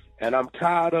me, and I'm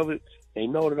tired of it. They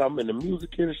know that I'm in the music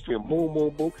industry, and boom,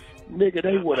 boom, boom. Nigga,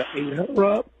 they would have ate her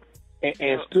up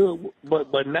and still,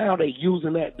 but now they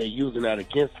using that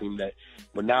against him.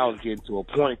 But now it's getting to a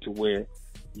point to where,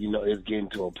 it's getting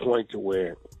to a point to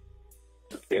where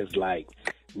it's like,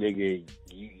 nigga,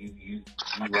 you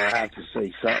gonna have to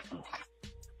say something.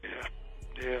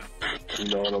 Yeah. You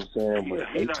know what I'm saying? But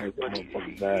they take that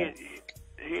motherfucker down.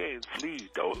 He ain't sleeved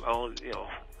though.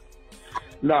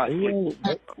 Nah, he ain't.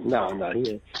 No,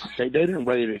 he ain't. They didn't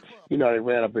raid it. They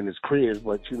ran up in his crib,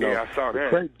 but Yeah, I saw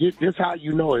that. This how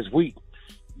you know it's weak.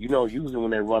 Usually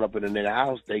when they run up in a nigga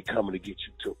house, they coming to get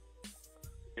you too.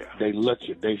 Yeah. They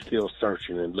looking, they still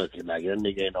searching and looking. Like that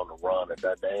nigga ain't on the run or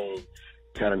that. They ain't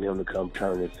telling him to come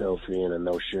turn himself in and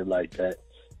no shit like that.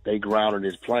 They grounded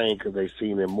his plane because they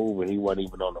seen him moving. He wasn't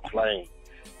even on the plane.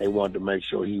 They wanted to make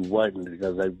sure he wasn't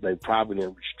because they probably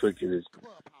didn't restricted his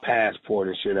passport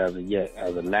and shit as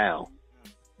of now.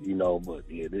 But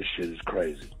yeah, this shit is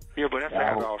crazy. Yeah, but that's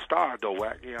how it all started though,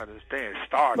 Wack. You understand?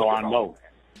 Started. No, I know.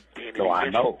 No, I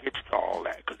know. Gets to all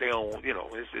that because they don't.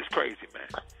 It's crazy, man.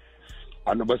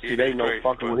 I know, but see, they know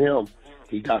fucking with him.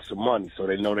 He got some money, so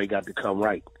they know they got to come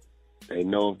right. They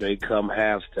know if they come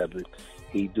half-stepping,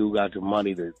 he do got the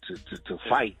money to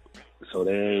fight. So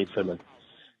they ain't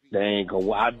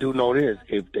gonna. I do know this: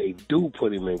 if they do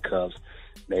put him in cuffs,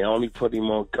 they only put him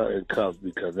in cuffs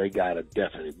because they got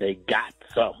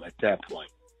something at that point.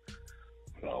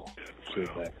 So sit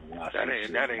back and watch. That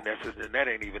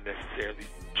ain't even necessarily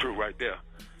true right there.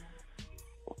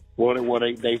 Well,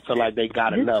 they feel like they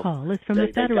got enough. This call is from the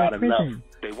federal prison.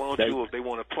 They want you if they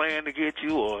want to plan to get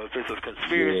you, or if it's a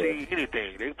conspiracy,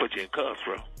 anything, they put you in cuffs,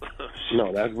 bro.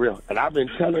 No, that's real. And I've been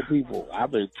telling people,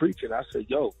 I've been preaching. I said,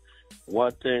 yo,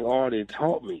 one thing Artie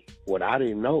taught me, what I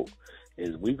didn't know,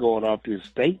 is we going off this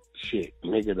state shit.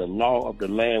 Nigga, the law of the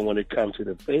land when it comes to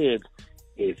the feds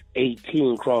is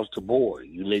 18 across the board.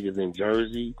 You niggas in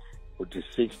Jersey with the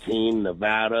 16,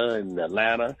 Nevada and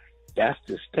Atlanta, that's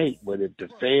the state. But if the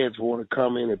feds want to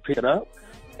come in and pick it up,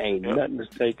 ain't nothing the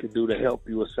state can do to help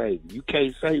you or save you. You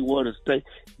can't say what the state.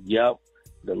 Yep,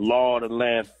 the law of the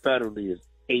land federally is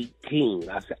 18.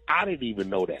 I said, I didn't even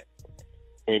know that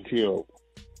until,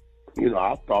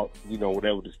 I thought,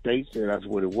 whatever the state said, that's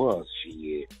what it was.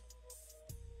 Shit.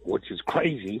 Which is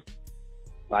crazy.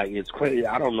 Like, it's crazy.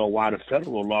 I don't know why the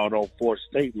federal law don't force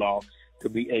state law to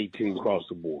be 18 across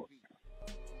the board.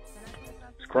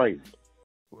 It's crazy.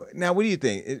 Now, what do you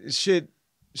think? Should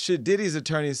Diddy's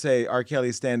attorney say R.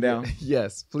 Kelly stand down?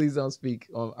 Yes, please don't speak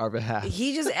on our behalf.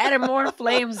 He just added more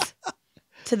flames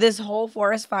to this whole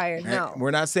forest fire. No.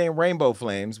 We're not saying rainbow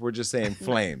flames. We're just saying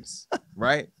flames,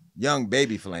 right? Young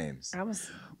baby flames.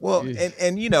 Well,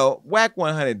 and Wack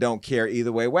 100 don't care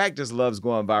either way. Wack just loves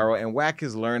going viral, and Wack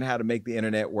has learned how to make the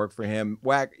internet work for him.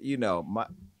 Wack,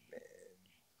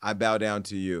 I bow down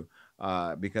to you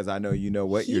because I know you know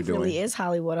what you're doing. He really is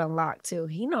Hollywood Unlocked too.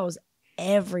 He knows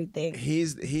everything.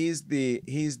 He's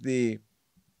the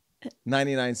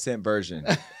 99 cent version.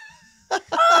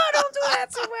 Oh, don't do that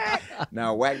to Wack.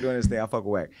 Now Wack doing his thing. I fuck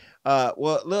with Wack.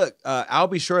 Well, look, I'll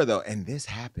be sure though, and this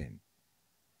happened.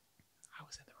 I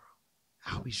was in the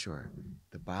room. I'll be sure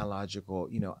the biological,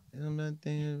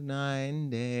 9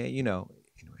 day, anyway.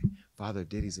 Father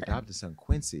Diddy's adopted son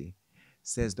Quincy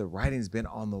says the writing's been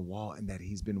on the wall and that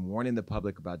he's been warning the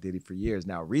public about Diddy for years.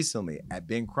 Now, recently at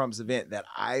Ben Crump's event that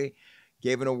I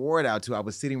gave an award out to, I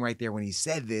was sitting right there when he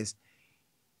said this.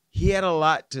 He had a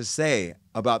lot to say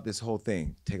about this whole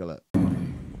thing. Take a look.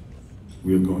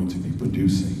 We are going to be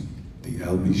producing the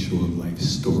I'll Be Sure life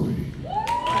story.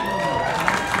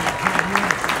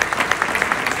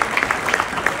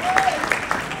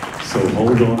 So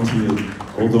hold on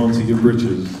to your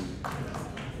britches,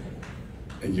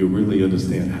 and you'll really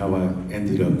understand how I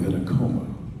ended up in a coma.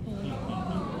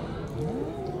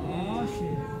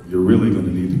 You're really going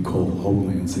to need to call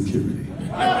Homeland Security.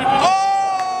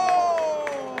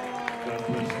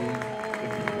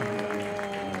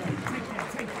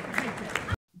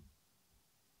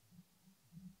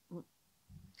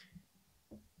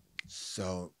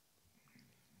 So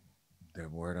the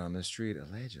word on the street,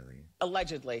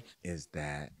 Allegedly. is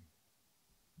that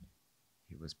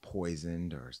he was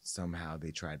poisoned or somehow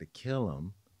they tried to kill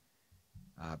him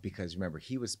because remember,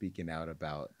 he was speaking out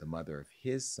about the mother of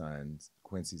his sons,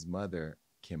 Quincy's mother,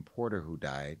 Kim Porter, who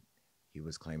died. He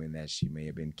was claiming that she may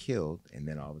have been killed, and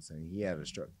then all of a sudden he had a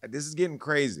stroke. This is getting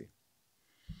crazy.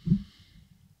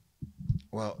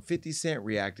 Well, 50 Cent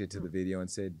reacted to the video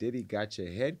and said, Diddy got your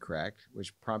head cracked,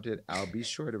 which prompted I'll Be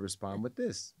Sure to respond with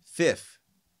this. Fifth,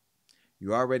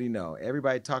 you already know,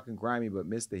 everybody talking grimy but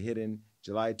missed the hidden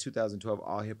July 2012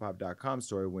 allhiphop.com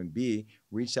story when B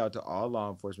reached out to all law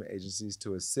enforcement agencies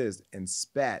to assist and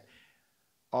spat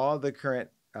all the current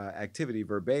activity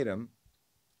verbatim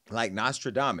like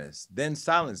Nostradamus, then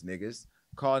silenced niggas,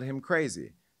 called him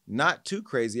crazy. Not too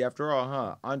crazy after all,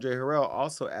 huh? Andre Harrell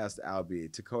also asked Al B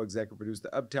to co-executive produce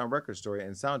the Uptown Record story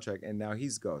and soundtrack, and now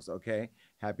he's Ghost, okay?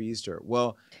 Happy Easter.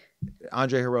 Well,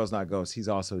 Andre Harrell's not Ghost. He's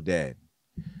also dead.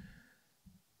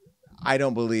 I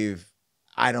don't believe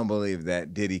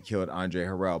that Diddy killed Andre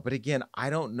Harrell. But again, I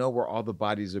don't know where all the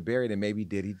bodies are buried, and maybe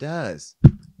Diddy does.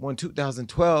 Well, in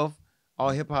 2012,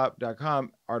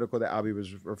 allhiphop.com article that Albie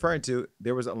was referring to,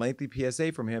 there was a lengthy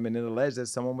PSA from him, and it alleged that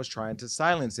someone was trying to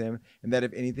silence him, and that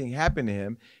if anything happened to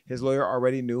him, his lawyer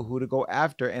already knew who to go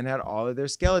after and had all of their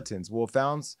skeletons. Well,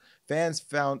 fans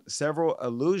found several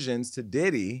allusions to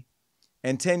Diddy,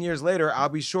 and 10 years later, I'll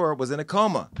Be Sure was in a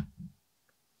coma.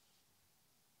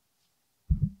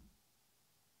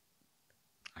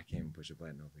 I can't even push a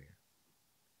button over here.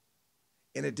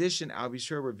 In addition, I'll Be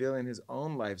Sure revealing his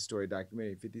own life story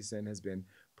documentary. 50 Cent has been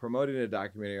promoting a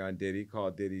documentary on Diddy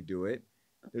called Diddy Do It.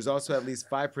 There's also at least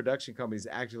 5 production companies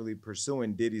actively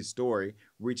pursuing Diddy's story,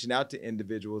 reaching out to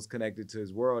individuals connected to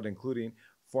his world, including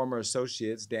former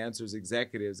associates, dancers,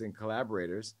 executives, and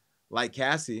collaborators, like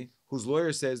Cassie, whose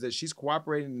lawyer says that she's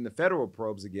cooperating in the federal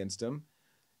probes against him.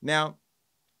 Now,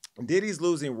 Diddy's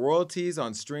losing royalties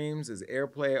on streams. His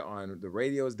airplay on the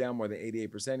radio is down more than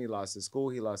 88%. He lost his school.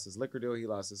 He lost his liquor deal. He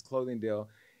lost his clothing deal.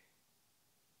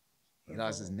 He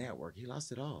lost his network. He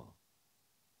lost it all.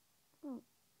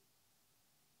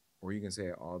 Or you can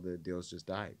say all the deals just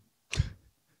died.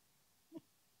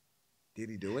 Did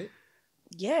he do it?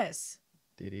 Yes.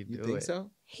 Did he do it? You think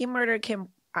so? He murdered Kim.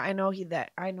 I know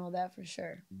that for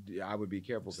sure. Yeah, I would be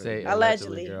careful. Say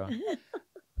allegedly. girl.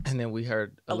 And then we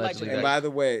heard allegedly. And by the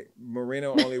way,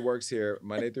 Marino only works here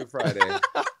Monday through Friday.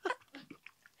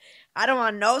 I don't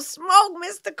want no smoke,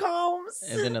 Mr. Combs.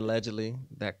 And then allegedly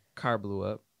that car blew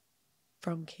up.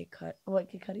 From Kid Cudi. What,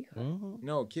 Kid Cudi? Mm-hmm.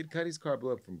 No, Kid Cudi's car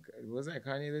blew up from. Wasn't that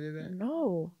Kanye that did that?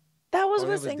 No. That was that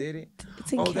was Diddy?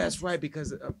 Oh, that's right.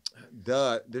 Because,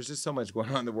 there's just so much going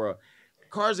on in the world.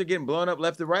 Cars are getting blown up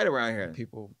left and right around here.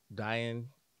 People dying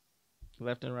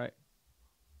left and right.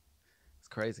 It's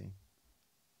crazy.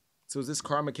 So is this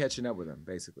karma catching up with him,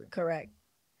 basically? Correct.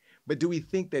 But do we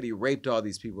think that he raped all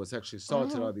these people, sexually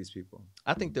assaulted all these people?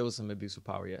 I think there was some abuse of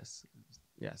power, yes.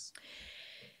 Yes.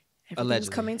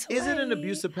 Allegedly. Coming to Is it an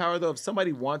abuse of power, though, if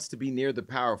somebody wants to be near the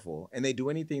powerful and they do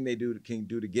anything they can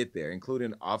do to get there,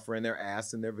 including offering their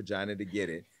ass and their vagina to get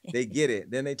it, they get it,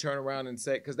 then they turn around and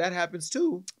say, because that happens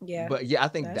too. Yeah. But yeah, I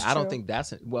don't think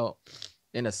that's, well,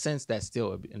 in a sense, that's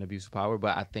still an abuse of power,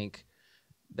 but I think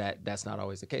that's not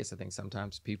always the case. I think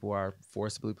sometimes people are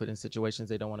forcibly put in situations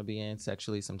they don't want to be in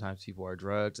sexually. Sometimes people are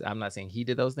drugged. I'm not saying he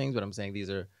did those things, but I'm saying these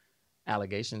are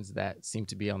allegations that seem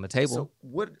to be on the table. So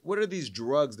what are these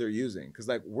drugs they're using? Because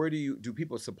like, where do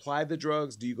people supply the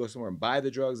drugs? Do you go somewhere and buy the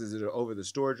drugs? Is it an over the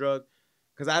store drug?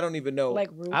 Because I don't even know.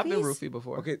 Like roofies? I've been roofied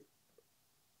before. Okay.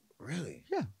 Really?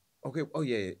 Yeah. Okay. Oh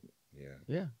yeah.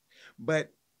 Yeah.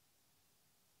 But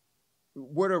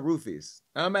what are roofies?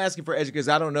 I'm asking for educators.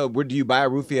 I don't know. Where do you buy a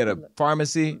roofie at a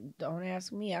pharmacy? Don't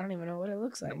ask me. I don't even know what it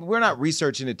looks like. We're not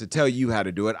researching it to tell you how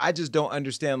to do it. I just don't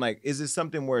understand. Like, is it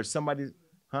something where somebody,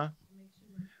 huh?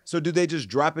 So do they just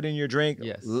drop it in your drink,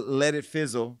 yes. Let it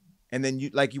fizzle, and then you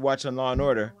watch on Law and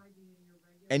Order,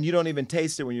 and you don't even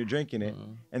taste it when you're drinking it,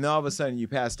 and then all of a sudden you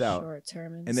passed out,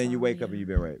 Short-term and then you wake up and you've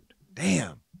been raped.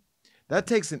 Damn, that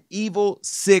takes an evil,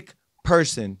 sick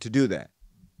person to do that.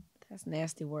 That's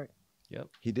nasty work. Yep.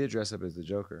 He did dress up as the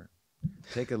Joker.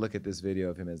 Take a look at this video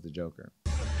of him as the Joker.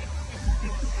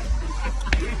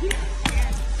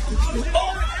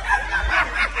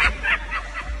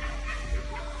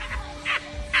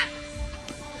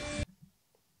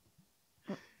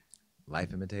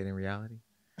 Life imitating reality?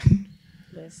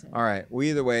 Listen. All right. Well,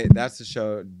 either way, that's the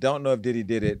show. Don't know if Diddy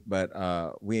did it, but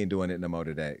we ain't doing it no more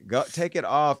today. Go take it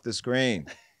off the screen.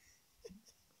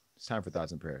 It's time for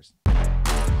Thoughts and Prayers.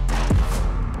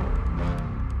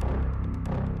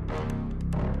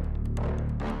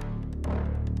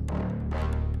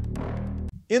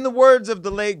 In the words of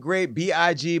the late, great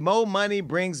B.I.G., more money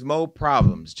brings more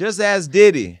problems, just as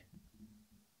Diddy.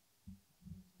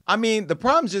 I mean, the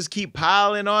problems just keep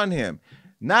piling on him.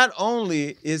 Not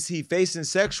only is he facing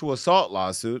sexual assault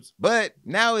lawsuits, but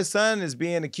now his son is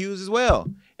being accused as well.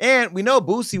 And we know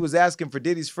Boosie was asking for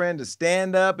Diddy's friend to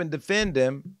stand up and defend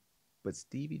him. But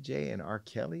Stevie J and R.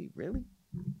 Kelly, really?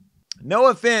 No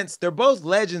offense, they're both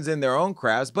legends in their own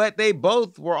crafts, but they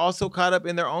both were also caught up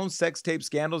in their own sex tape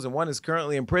scandals, and one is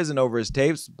currently in prison over his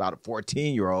tapes, about a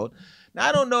 14-year-old. Now,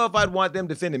 I don't know if I'd want them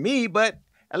defending me, but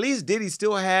at least Diddy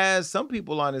still has some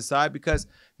people on his side because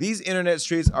these internet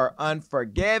streets are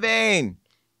unforgiving.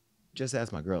 Just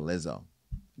ask my girl Lizzo.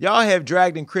 Y'all have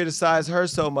dragged and criticized her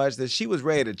so much that she was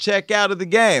ready to check out of the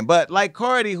game. But like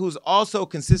Cardi, who's also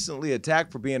consistently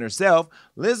attacked for being herself,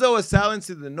 Lizzo is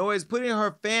silencing the noise, putting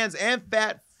her fans and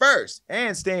fat first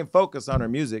and staying focused on her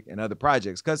music and other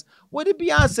projects. Because what did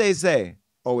Beyonce say?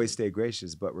 Always stay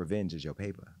gracious, but revenge is your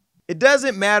paper. It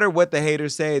doesn't matter what the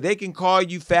haters say. They can call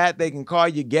you fat, they can call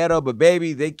you ghetto, but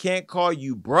baby, they can't call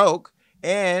you broke.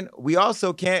 And we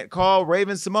also can't call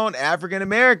Raven-Symoné African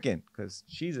American because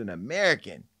she's an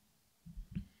American.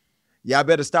 Y'all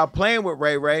better stop playing with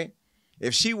Ray Ray.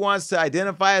 If she wants to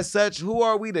identify as such, who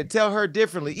are we to tell her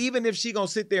differently, even if she gonna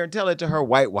sit there and tell it to her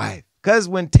white wife? Because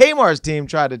when Tamar's team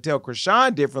tried to tell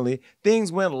Chrisean differently,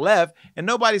 things went left, and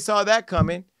nobody saw that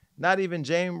coming. Not even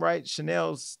Wright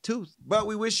Chanel's tooth. But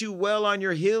we wish you well on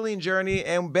your healing journey,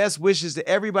 and best wishes to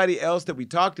everybody else that we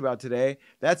talked about today.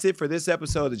 That's it for this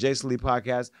episode of the Jason Lee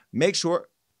Podcast. Make sure...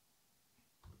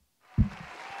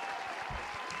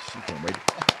 She can't wait.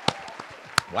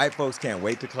 White folks can't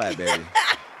wait to clap, baby.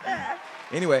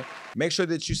 Anyway, make sure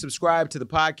that you subscribe to the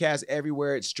podcast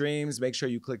everywhere it streams. Make sure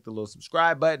you click the little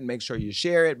subscribe button. Make sure you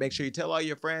share it. Make sure you tell all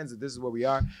your friends that this is where we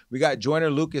are. We got Joyner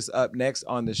Lucas up next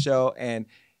on the show, and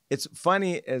it's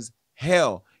funny as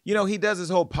hell. You know, he does this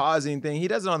whole pausing thing. He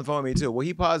does it on the phone with me, too. Well,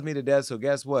 he paused me to death, so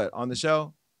guess what? On the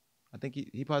show, I think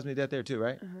he paused me to death there, too,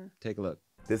 right? Mm-hmm. Take a look.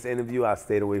 This interview, I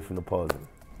stayed away from the pausing.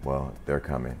 Well, they're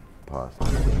coming. Pause.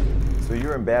 So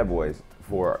you're in Bad Boys.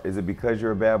 Is it because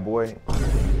you're a bad boy?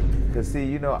 Because see,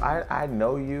 you know, I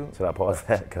know you. Should I pause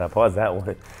that? Can I pause that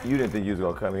one? You didn't think you was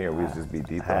gonna come here and we'd just be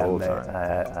deep the whole time.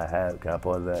 I have. Can I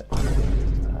pause that?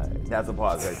 That's a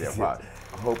pause right there. Pause.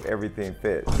 I hope everything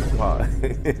fits. Pause.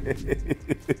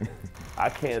 I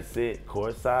can't sit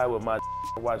courtside with my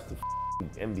watch the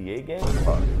NBA game.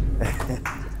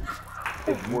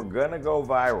 If we're gonna go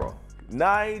viral. Nah,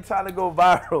 I ain't trying to go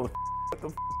viral. What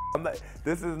the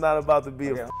this is not about to be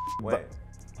a wait.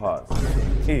 Pause.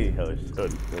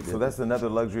 So that's another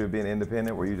luxury of being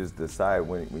independent, where you just decide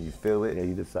when you feel it. Yeah,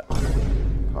 you decide.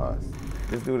 Pause.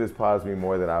 This dude has paused me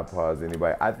more than I've paused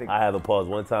anybody. I think I haven't paused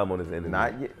one time on this interview.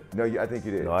 Not yet. No, I think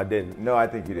you did. No, I didn't. No, I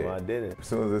think you did. No, I didn't. As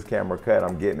soon as this camera cut,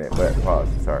 I'm getting it. But pause.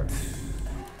 Sorry.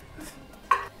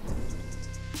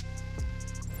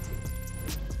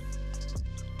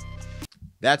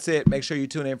 That's it. Make sure you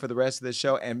tune in for the rest of the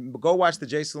show and go watch the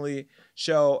Jason Lee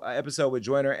Show episode with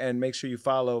Joyner, and make sure you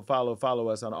follow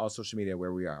us on all social media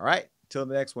where we are. All right? Till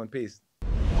the next one. Peace.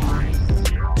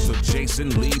 The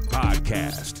Jason Lee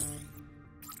Podcast.